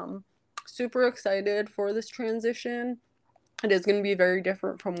 Super excited for this transition. It is going to be very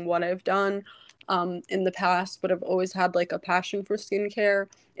different from what I've done in the past, but I've always had like a passion for skincare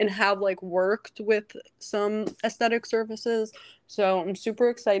and have like worked with some aesthetic services. So I'm super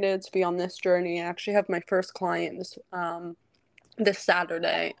excited to be on this journey. I actually have my first client this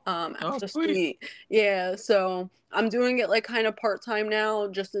Saturday at the suite. Yeah, so I'm doing it like kind of part-time now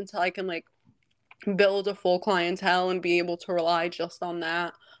just until I can like build a full clientele and be able to rely just on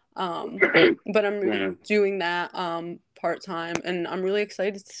that. But I'm doing that part-time, and I'm really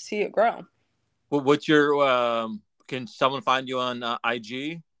excited to see it grow. Well, what's your can someone find you on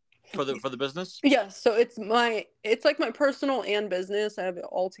IG for the business? Yes, so it's like my personal and business. I have it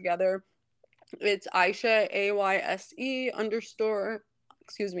all together. It's Ayse, AYSE _,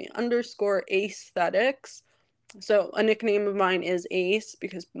 aesthetics. So a nickname of mine is Ace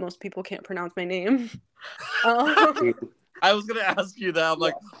because most people can't pronounce my name. I was gonna ask you that. I'm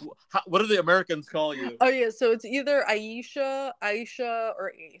like, what do the Americans call you? Oh yeah, so it's either Aisha,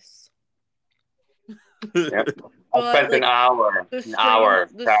 or Ace. Yep. I spent an hour.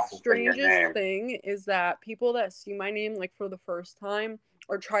 The strangest thing is that people that see my name like for the first time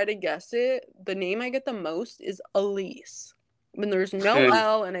or try to guess it, the name I get the most is Elise. When there's no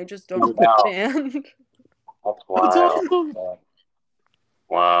L, and I just don't understand. That's wild. Awesome.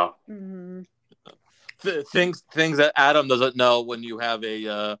 Wow. Mm-hmm. Things that Adam doesn't know when you have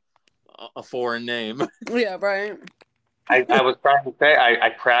a foreign name. Yeah, right. I was trying to say I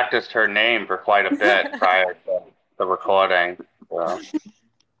practiced her name for quite a bit prior to the recording. So.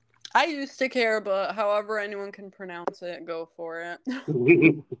 I used to care, but however anyone can pronounce it, go for it.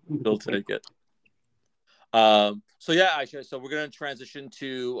 They'll take it. So yeah, Ayse, so we're going to transition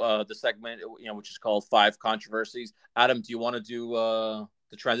to the segment, which is called 5 Controversies. Adam, do you want to do the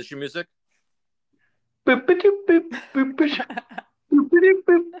transition music?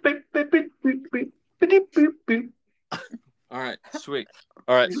 All right, sweet.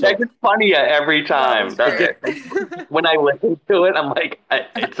 All right, so it's funny every time. When I listen to it, I'm like,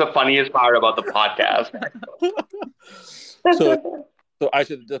 it's the funniest part about the podcast. So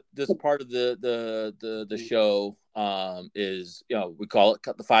actually, this part of the show is, we call it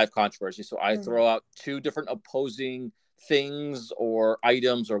the 5 Controversies. So I throw out 2 different opposing things or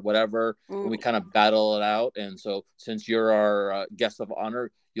items or whatever, and we kind of battle it out. And so since you're our guest of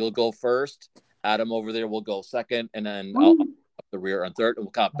honor, you'll go first. Adam over there will go second, and then I'll up the rear on third, and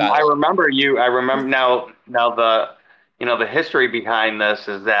we'll kind of battle. I remember now the history behind this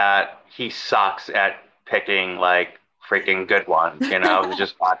is that he sucks at picking like freaking good ones. He's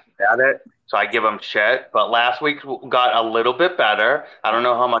just not at it. So I give him shit. But last week got a little bit better. I don't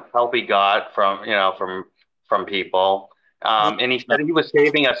know how much help he got from people. And he said he was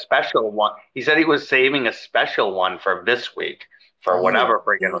saving a special one. He said he was saving a special one for this week for whatever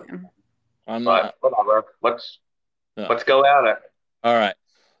freaking. But whatever. Let's go at it. All right.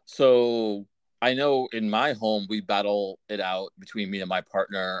 So I know in my home we battle it out between me and my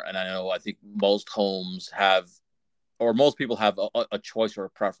partner, and I think most homes have, or most people have a choice or a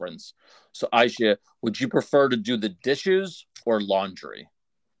preference. So Ayse, would you prefer to do the dishes or laundry?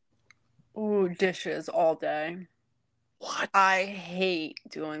 Ooh, dishes all day. What? I hate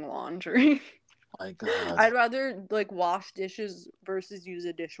doing laundry. My God. I'd rather like wash dishes versus use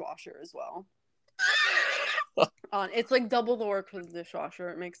a dishwasher as well. It's like double the work for the dishwasher.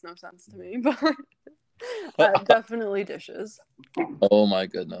 It makes no sense to me, but definitely dishes. Oh my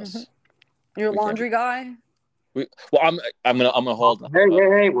goodness. You're a laundry guy? I'm gonna hold.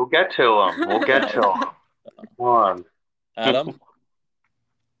 Hey, we'll get to him. We'll get to him. Come on, Adam.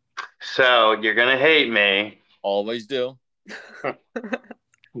 So you're gonna hate me. Always do.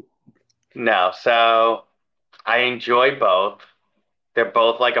 No, so I enjoy both. They're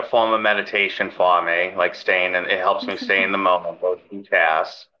both like a form of meditation for me, like it helps me stay in the moment, both two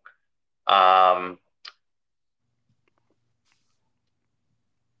tasks. I'm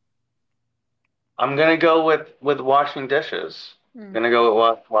gonna go with washing dishes. I'm gonna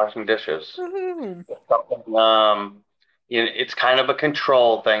go with washing dishes. It's kind of a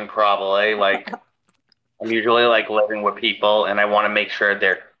control thing, probably. Like I'm usually like living with people, and I want to make sure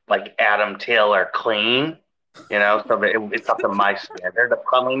they're like Adam Taylor clean. So that it's up to my standard of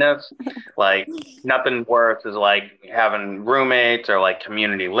cleanliness. Like nothing worse is like having roommates or like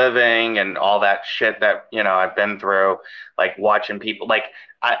community living and all that shit that I've been through. Like watching people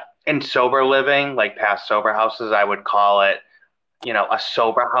in sober living, like past sober houses, I would call it a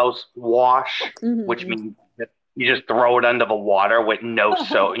sober house wash, which means you just throw it under the water with no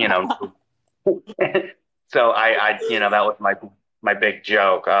so. So I that was my big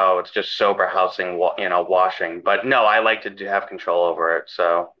joke. Oh, it's just sober housing, washing. But no, I like to have control over it.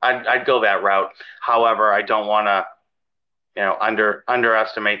 So I'd go that route. However, I don't want to,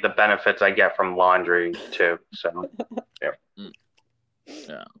 underestimate the benefits I get from laundry too. So yeah.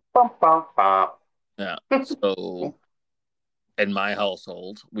 Yeah. Bum, bum, bum. Yeah. So in my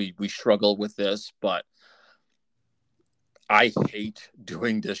household, we struggle with this, but I hate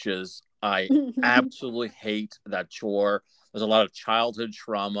doing dishes. I absolutely hate that chore. There's a lot of childhood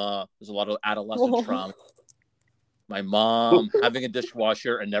trauma. There's a lot of adolescent trauma. My mom having a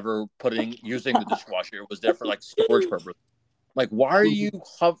dishwasher and never using the dishwasher. It was there for like storage purposes. Like, why are you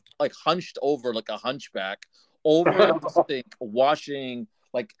hunched over like a hunchback over the sink washing?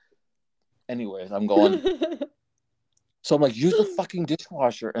 Like, anyways, I'm going. So I'm like, use the fucking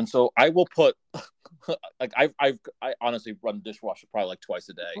dishwasher. And so I will put like I honestly run the dishwasher probably like twice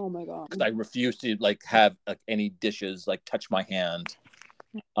a day. Oh my God. Because I refuse to like have like any dishes like touch my hand.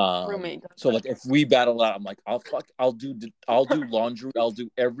 So like if we battle out, I'm like, I'll do laundry, I'll do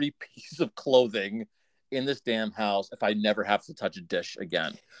every piece of clothing in this damn house if I never have to touch a dish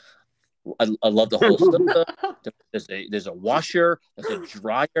again. I love the whole stuff. There's a washer, there's a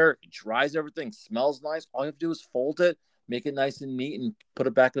dryer, it dries everything, smells nice. All you have to do is fold it, make it nice and neat, and put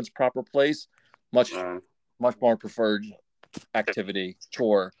it back in its proper place. Much more preferred activity,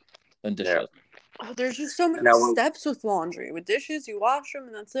 chore than dishes. Yeah. Oh, there's just so many steps with laundry. With dishes, you wash them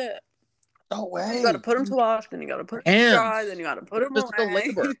and that's it. No way. You got to put them to wash, then you got to put them to dry, then you got to put them physical away.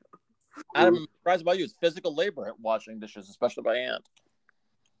 Labor. Adam, I'm surprised about you. It's physical labor at washing dishes, especially by hand.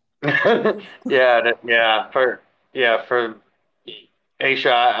 For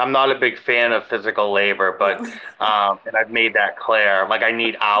Aisha, I'm not a big fan of physical labor, but and I've made that clear. Like I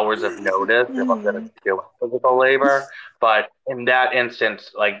need hours of notice if I'm going to do physical labor. But in that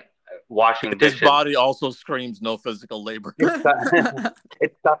instance, like washing dishes, his body also screams no physical labor.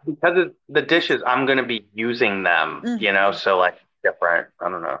 It's tough because of the dishes. I'm going to be using them, so like different. I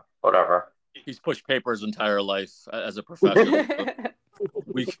don't know, whatever. He's pushed paper his entire life as a professional.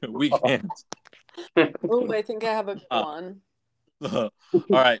 We can't. Oh, I think I have a good one. All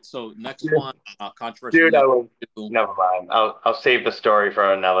right, so next one, controversial. Dude, never mind. I'll save the story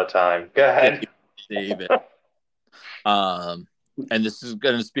for another time. Go ahead. Save it. And this is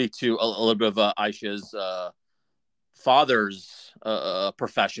going to speak to a little bit of Ayse's father's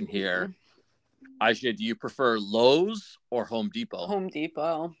profession here. Ayse, do you prefer Lowe's or Home Depot? Home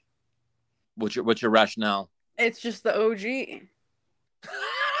Depot. What's your rationale? It's just the OG.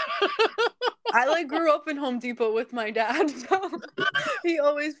 I like grew up in Home Depot with my dad, so he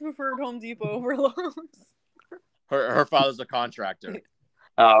always preferred Home Depot over Lowe's. Her father's a contractor.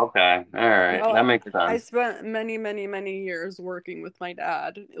 Oh, okay. All right. Oh, That makes I sense. spent many years working with my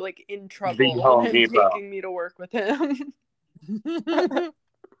dad, like in The trouble, Home him Depot. taking me to work with him.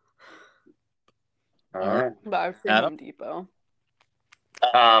 All right. But I would say Adam? Home Depot.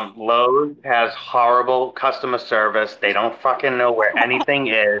 Lowe's has horrible customer service. They don't fucking know where anything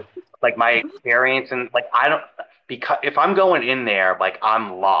is. Like my experience and like I don't because if I'm going in there, like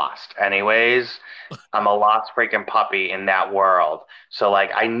I'm lost anyways. I'm a lost freaking puppy in that world. So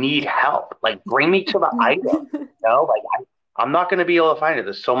like I need help. Like bring me to the item. You know, like I'm not gonna be able to find it.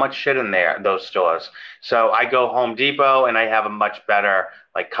 There's so much shit in there, those stores. So I go Home Depot and I have a much better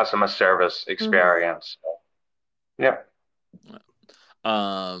like customer service experience. Yep.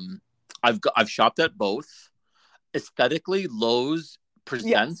 I've shopped at both. Aesthetically, Lowe's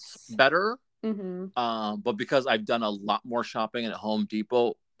presents Yes. better. Mm-hmm. But because I've done a lot more shopping at Home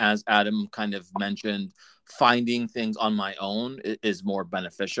Depot, as Adam kind of mentioned, finding things on my own is more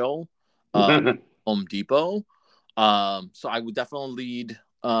beneficial. Home Depot. So I would definitely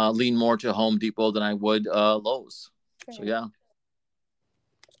lean more to Home Depot than I would Lowe's. Okay. So yeah.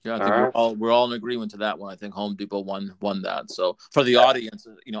 Yeah, I All think right. we're all in agreement to that one. I think Home Depot won that. So for the audience,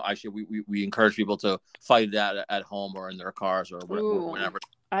 you know, actually we encourage people to fight it at home or in their cars or whenever.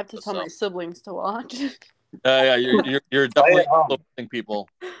 I have to tell my siblings to watch. Yeah, you're definitely influencing people.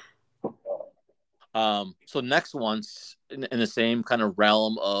 So next one's in the same kind of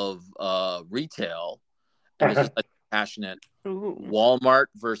realm of retail, and this is like passionate. Walmart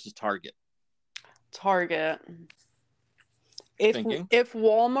versus Target. Target. If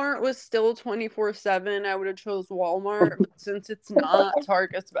Walmart was still 24/7, I would have chose Walmart. But since it's not,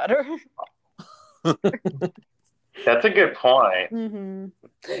 Target's better. That's a good point.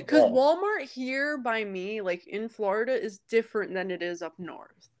 Because Walmart here by me, like in Florida, is different than it is up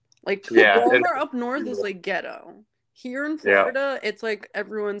north. Like Walmart up north is like ghetto. Here in Florida, it's like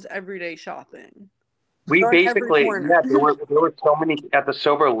everyone's everyday shopping. We basically, there were so many at the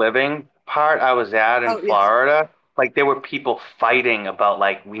sober living part I was at in Florida. Like there were people fighting about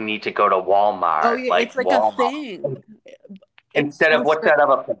like we need to go to Walmart. Oh yeah, it's like Walmart. a thing. Instead of what's that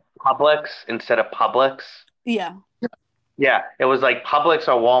other Publix instead of Publix? Yeah. Yeah, it was like Publix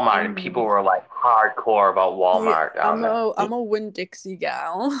or Walmart, and people were like hardcore about Walmart down there. I'm a Winn-Dixie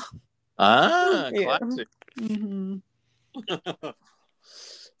gal. Classic.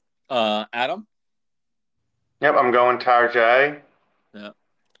 Adam? Yep, I'm going Target. Yeah.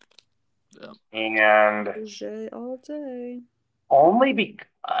 And Target all day. Only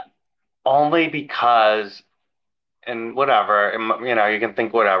because, and whatever, you know, you can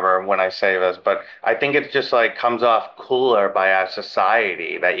think whatever when I say this, but I think it just like comes off cooler by our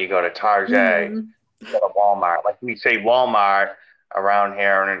society that you go to Target, go to Walmart. Like we say Walmart around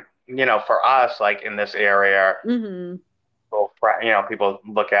here, and you know, for us, like in this area, you know, people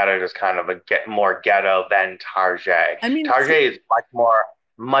look at it as kind of more ghetto than Target. I mean, Target is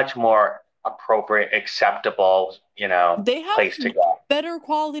much more appropriate, acceptable, you know, they have place to go. Better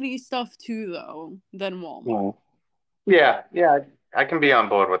quality stuff too, though, than Walmart. Yeah, I can be on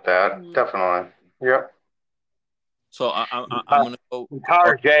board with that. Definitely. Yep. So I'm gonna go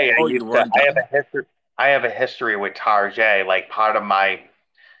Target. I have a history with Target. Like part of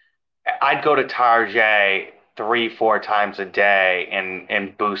I'd go to Target 3-4 times a day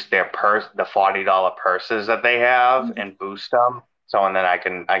and boost their the $40 purses that they have and boost them. So and then I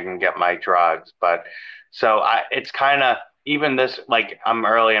can get my drugs. But so it's kind of even this like I'm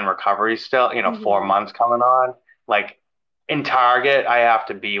early in recovery still. You know, 4 months coming on. Like in Target, I have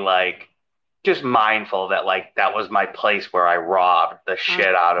to be like just mindful that like that was my place where I robbed the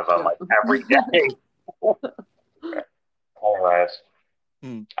shit out of them like every day. Anyways.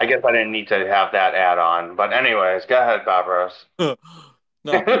 I guess I didn't need to have that add on, but anyways, go ahead, Barbaros.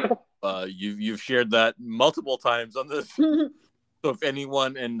 No, you've shared that multiple times on this. So if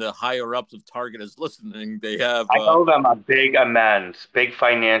anyone in the higher ups of Target is listening, they have. I owe them a big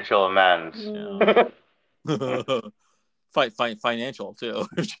financial amends. Financial too.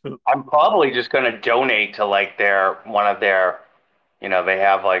 I'm probably just going to donate to like one of their, you know, they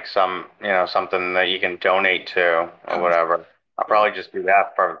have like some, you know, something that you can donate to or whatever. I'll probably just do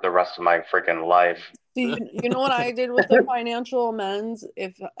that for the rest of my freaking life. See, you know what I did with the financial amends?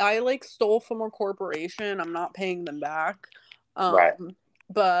 If I like stole from a corporation, I'm not paying them back. Right.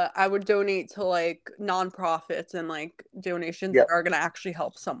 But I would donate to like nonprofits and like donations that are going to actually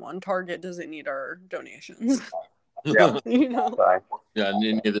help someone. Target doesn't need our donations. Yeah. You know. Yeah,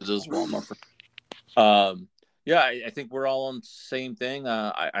 neither does Walmart. Yeah, I think we're all on the same thing.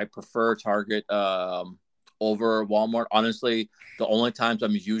 I prefer Target over Walmart. Honestly, the only times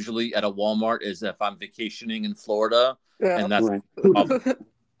I'm usually at a Walmart is if I'm vacationing in Florida, Yeah. and that's Right.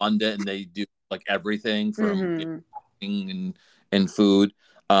 abundant, and they do like everything from Mhm. and food.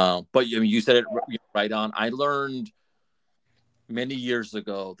 But you said it right on. I learned many years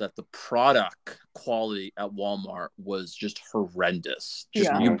ago that the product quality at Walmart was just horrendous. Just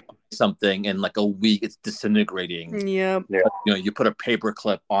Yeah. you buy something in like a week, it's disintegrating. Yep. Yeah. You put a paper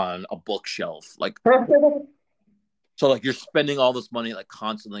clip on a bookshelf, like so, like you're spending all this money like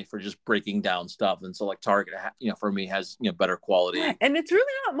constantly for just breaking down stuff, and so like Target, for me has better quality. And it's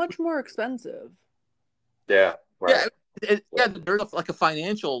really not much more expensive. Yeah. Right. Yeah, there's like a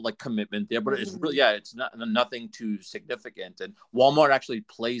financial like commitment there, but it's really it's nothing too significant. And Walmart actually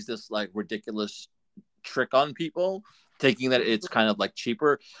plays this like ridiculous trick on people, thinking that it's kind of like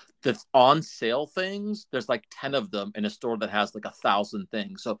cheaper. The on sale things, there's like 10 of them in a store that has like 1,000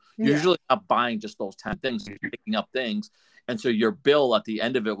 things. So you're usually not buying just those 10 things, you're picking up things. And so your bill at the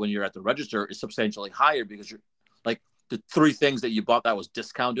end of it when you're at the register is substantially higher because you're like the 3 things that you bought that was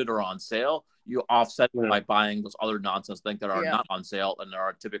discounted or on sale, you offset by buying those other nonsense things that are not on sale and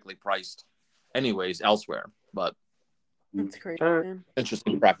are typically priced anyways elsewhere. But That's crazy.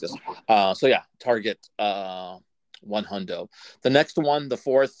 interesting practice. So yeah, Target, one hundo. The next one, the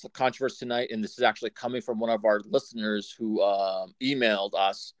fourth controversy tonight, and this is actually coming from one of our listeners who emailed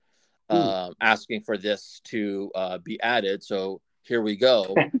us asking for this to be added. So here we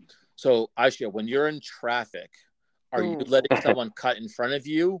go. So Ayse, when you're in traffic, are you letting someone cut in front of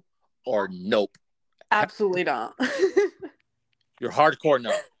you, or nope? Absolutely not. You're hardcore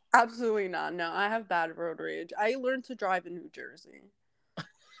no. Absolutely not. No, I have bad road rage. I learned to drive in New Jersey.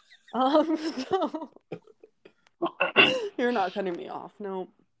 So you're not cutting me off. No.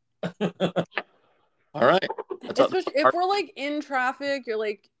 All right. Especially if we're like in traffic, you're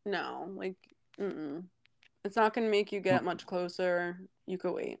like, no, like, it's not gonna make you get much closer. You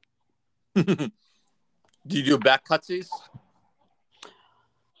could wait. Do you do back cutsies?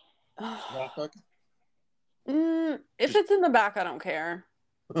 If it's in the back, I don't care.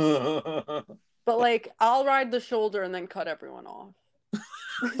 But like, I'll ride the shoulder and then cut everyone off.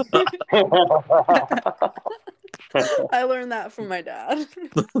 I learned that from my dad.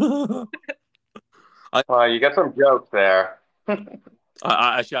 You got some jokes there.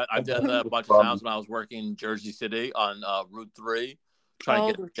 Actually, I've done that a bunch of times when I was working in Jersey City on Route 3,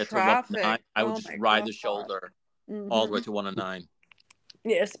 trying to get to 109. I would just ride the shoulder all the way to 109.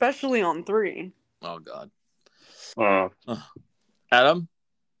 Yeah, especially on 3. Oh, God. Adam,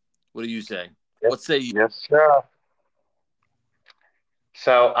 what do you say? Yes, What say you? Yes, sir.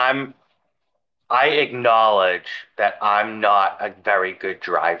 So I acknowledge that I'm not a very good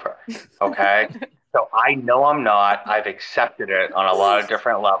driver. Okay. So I know I'm not. I've accepted it on a lot of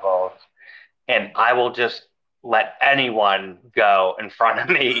different levels. And I will just let anyone go in front of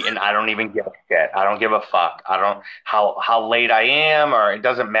me and I don't even give a shit. I don't give a fuck. I don't how late I am, or it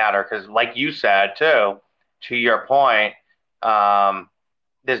doesn't matter, because like you said too, to your point,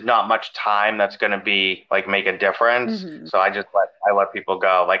 there's not much time that's going to be like make a difference. So I let people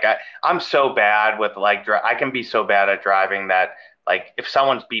go. Like I'm so bad with like I can be so bad at driving that like if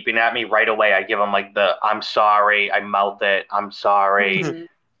someone's beeping at me right away, I give them like the I'm sorry, I melt it, I'm sorry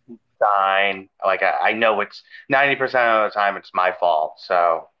sign. Like I know it's 90% of the time it's my fault.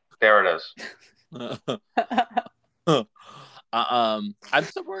 So there it is. I'm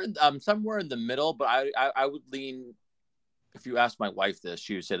somewhere in the middle, but I would lean. If you ask my wife this,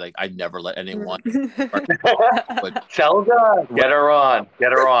 she would say like I'd never let anyone. Tell her, get her on.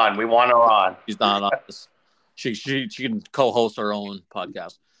 We want her on. She's not on this. She can co-host her own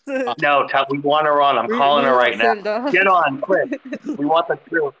podcast. No, we want her on. I'm calling her right now. Get on, quick. We want the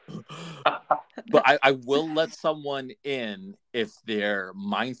truth. But I will let someone in if they're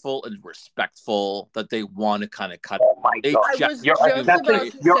mindful and respectful that they want to kind of cut. Oh my God. I was just about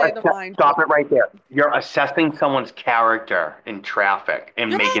to say the mindful. Stop it right there. You're assessing someone's character in traffic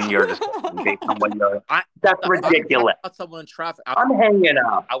and making your decision based on what you're. That's ridiculous. Not someone in traffic. I'm hanging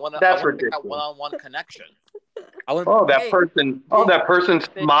up. That's ridiculous. That one-on-one connection. That person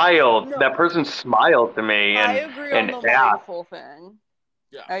smiled. No. That person smiled to me. And, I agree on the mindful thing.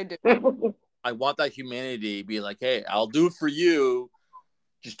 Yeah, I do. I want that humanity be like, hey, I'll do it for you.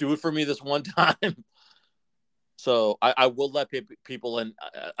 Just do it for me this one time. So I will let people in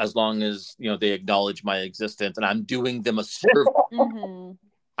as long as they acknowledge my existence and I'm doing them a service. I'm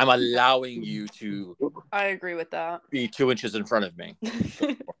allowing you to. I agree with that. Be 2 inches in front of me.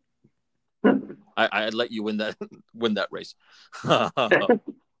 I let you win that race. All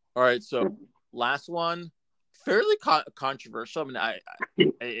right, so last one, fairly controversial. I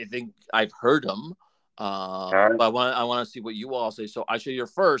mean, I think I've heard them, right. but I want to see what you all say. So I show you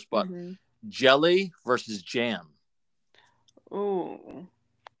first, but Mm-hmm. jelly versus jam. Ooh.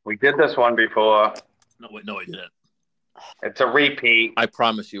 We did this one before. No, wait, no, I didn't. It's a repeat. I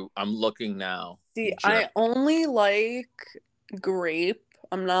promise you. I'm looking now. See, I only like grape.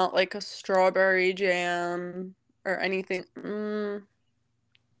 I'm not like a strawberry jam or anything.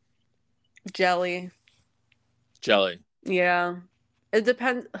 Jelly. Jelly. Yeah. It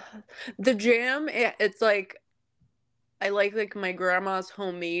depends. The jam, it's like I like my grandma's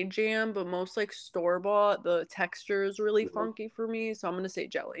homemade jam, but most like store-bought, the texture is really funky for me, so I'm gonna say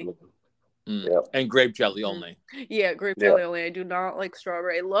jelly. Yep. And grape jelly Mhm. only. Yeah, grape jelly only. I do not like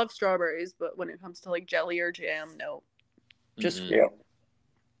strawberry. I love strawberries, but when it comes to like jelly or jam, no. Just Yeah.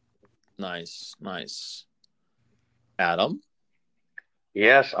 Nice. Adam?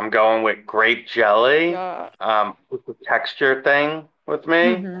 Yes, I'm going with grape jelly. yeah. With the texture thing with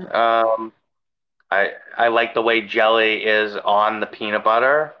me. Mm-hmm. I like the way jelly is on the peanut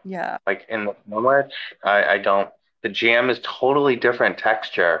butter, Yeah. like in the sandwich. I don't. The jam is totally different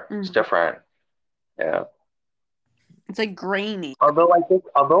texture. It's Mhm. different. Yeah. It's like grainy.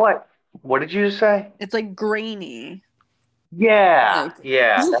 What did you say? It's like grainy. Yeah, Like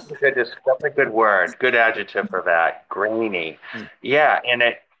yeah. That's a good word. Good adjective for that. Grainy. Mm. Yeah,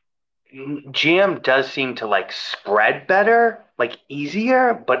 and jam does seem to like spread better, like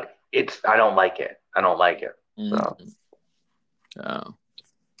easier, but I don't like it. I don't like it. So.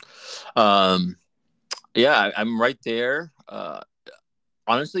 Oh. Yeah, I'm right there.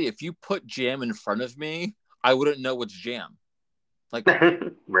 Honestly, if you put jam in front of me, I wouldn't know what's jam. Like,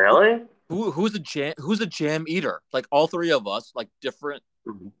 Really? who's a jam eater? Like all three of us, like different,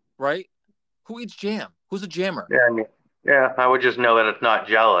 right? Who eats jam? Who's a jammer? Yeah, yeah. I would just know that it's not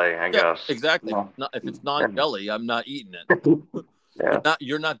jelly, I Yeah, guess. exactly. Yeah. If it's not jelly, I'm not eating it. Yeah.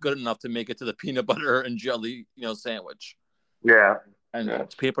 You're not good enough to make it to the peanut butter and jelly, sandwich. Yeah. And Yeah.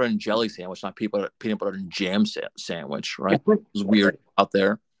 it's peanut butter and jelly sandwich, not peanut butter and jam sandwich, right? It's weird out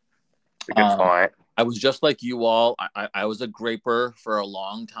there. Good point. I was just like you all. I was a graper for a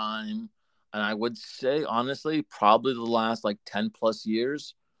long time. And I would say, honestly, probably the last like 10 plus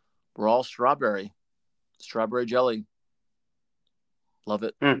years, we're all strawberry jelly. Love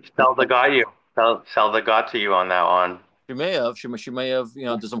it. Zelda got you. Zelda got to you on that one. She may have,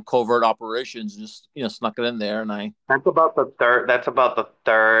 did some covert operations and just, snuck it in there. And I, That's about the third. That's about the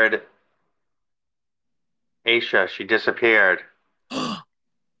third. Aisha, she disappeared.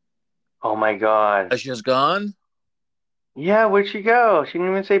 Oh my God. she has gone. Yeah, where'd she go? She didn't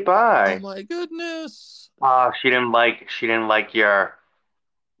even say Oh bye. my goodness. She didn't like your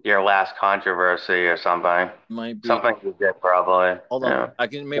last controversy or something. Might be. Something you did probably. Hold on. Yeah. I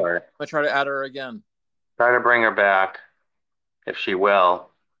can maybe Sorry. I try to add her again. Try to bring her back if she will.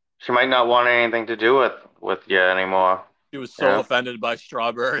 She might not want anything to do with you anymore. She was so Yeah. offended by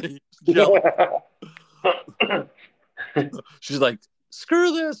strawberry jelly. She's like,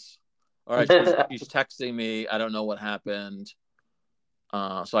 screw this. All right, she's texting me. I don't know what happened.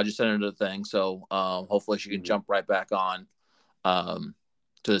 So I just sent her the thing. So hopefully she can jump right back on. Oh,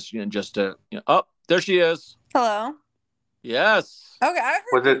 there she is. Hello. Yes. Okay, I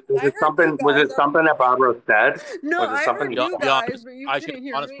heard. Was it I heard something? Was it something that Barbara said? No, Was it I something heard you you said? guys, but you I should couldn't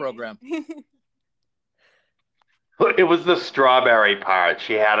hear honest me. program. It was the strawberry part.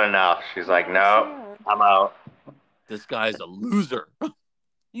 She had enough. She's like, no, I'm out. This guy's a loser.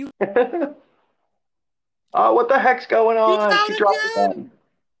 Oh, what the heck's going on? He's She out dropped again. it.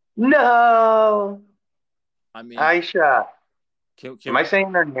 No. I mean, Aisha. can Am I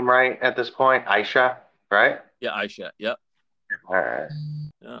saying her name right at this point? Aisha, right? Yeah, Aisha. Yep. All right.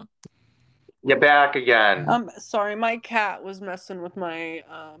 Yeah. You're back again. Sorry, my cat was messing with my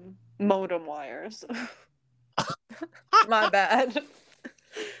modem wires. My bad.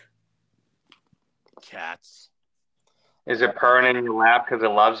 Cats. Is it purring in your lap because it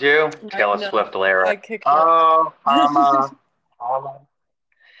loves you? Taylor No, Swift lyric. I kicked Oh, Mama.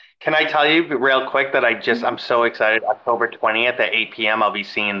 Can I tell you real quick that I'm so excited. October 20th at 8 p.m. I'll be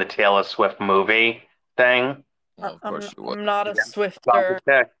seeing the Taylor Swift movie thing. Well, of course you would. I'm not a Swifter.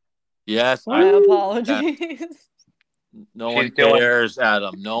 Yes. My apologies. No one cares,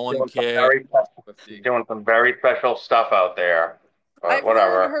 Adam. No one cares. She's doing some very special stuff out there. I've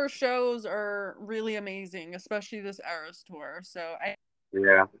whatever. heard her shows are really amazing, especially this Eras tour. So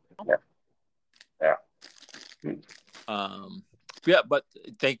Yeah. Yeah, but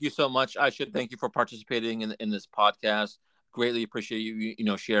thank you so much. I should thank you for participating in this podcast. Greatly appreciate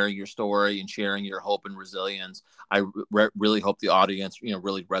you sharing your story and sharing your hope and resilience. I really hope the audience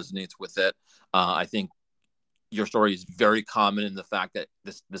really resonates with it. I think your story is very common in the fact that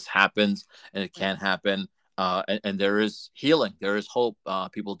this happens and it can happen. And there is healing. There is hope.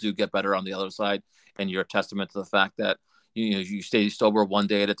 People do get better on the other side. And you're a testament to the fact that, you stay sober one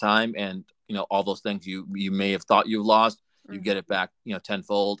day at a time, and, all those things you may have thought you lost, you get it back,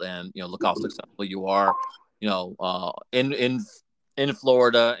 tenfold. And, look how successful you are, in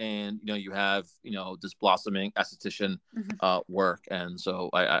Florida, and, you have, this blossoming esthetician work. And so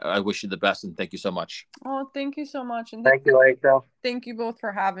I wish you the best, and thank you so much. Oh, thank you so much. And Thank you, Ayse. thank you both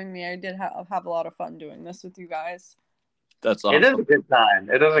for having me. I did have a lot of fun doing this with you guys. That's awesome. It is a good time.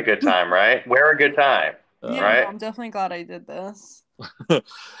 It is a good time, right? We're a good time. Yeah, right? I'm definitely glad I did this.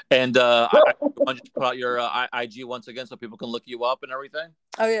 And I want you to put out your IG once again so people can look you up and everything.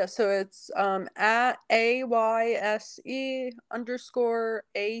 Oh yeah, so it's at AYSE_ACETHETICS.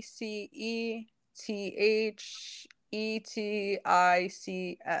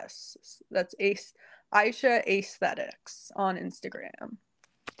 That's Ayse Aesthetics on Instagram.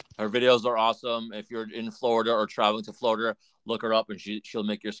 Her videos are awesome. If you're in Florida or traveling to Florida, look her up, and she'll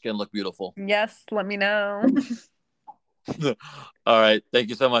make your skin look beautiful. Yes, let me know. All right. Thank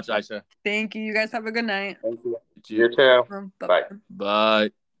you so much, Ayse. Thank you. You guys have a good night. Thank you. You too. Bye.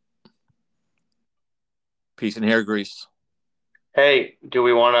 Bye. Peace and hair grease. Hey, do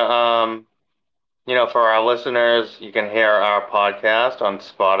we want to, for our listeners, you can hear our podcast on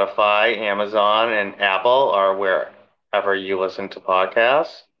Spotify, Amazon, and Apple, or wherever you listen to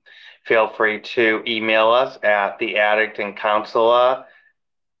podcasts. Feel free to email us at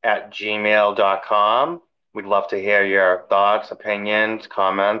theaddictandcounselor@gmail.com. We'd love to hear your thoughts, opinions,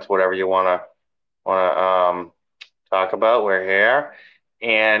 comments, whatever you want to talk about. We're here.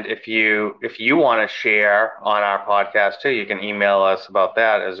 And if you want to share on our podcast too, you can email us about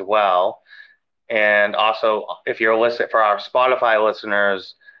that as well. And also, if you're listening, for our Spotify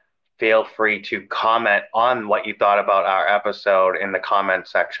listeners, feel free to comment on what you thought about our episode in the comment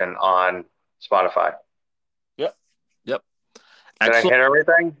section on Spotify. Yep. Did I hit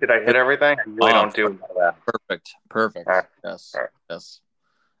everything? I really don't do that. Perfect. All right. Yes. All right. Yes.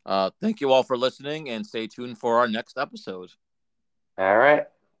 Thank you all for listening, and stay tuned for our next episode. All right.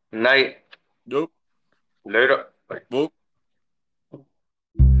 Night. Nope. Later. Whoop.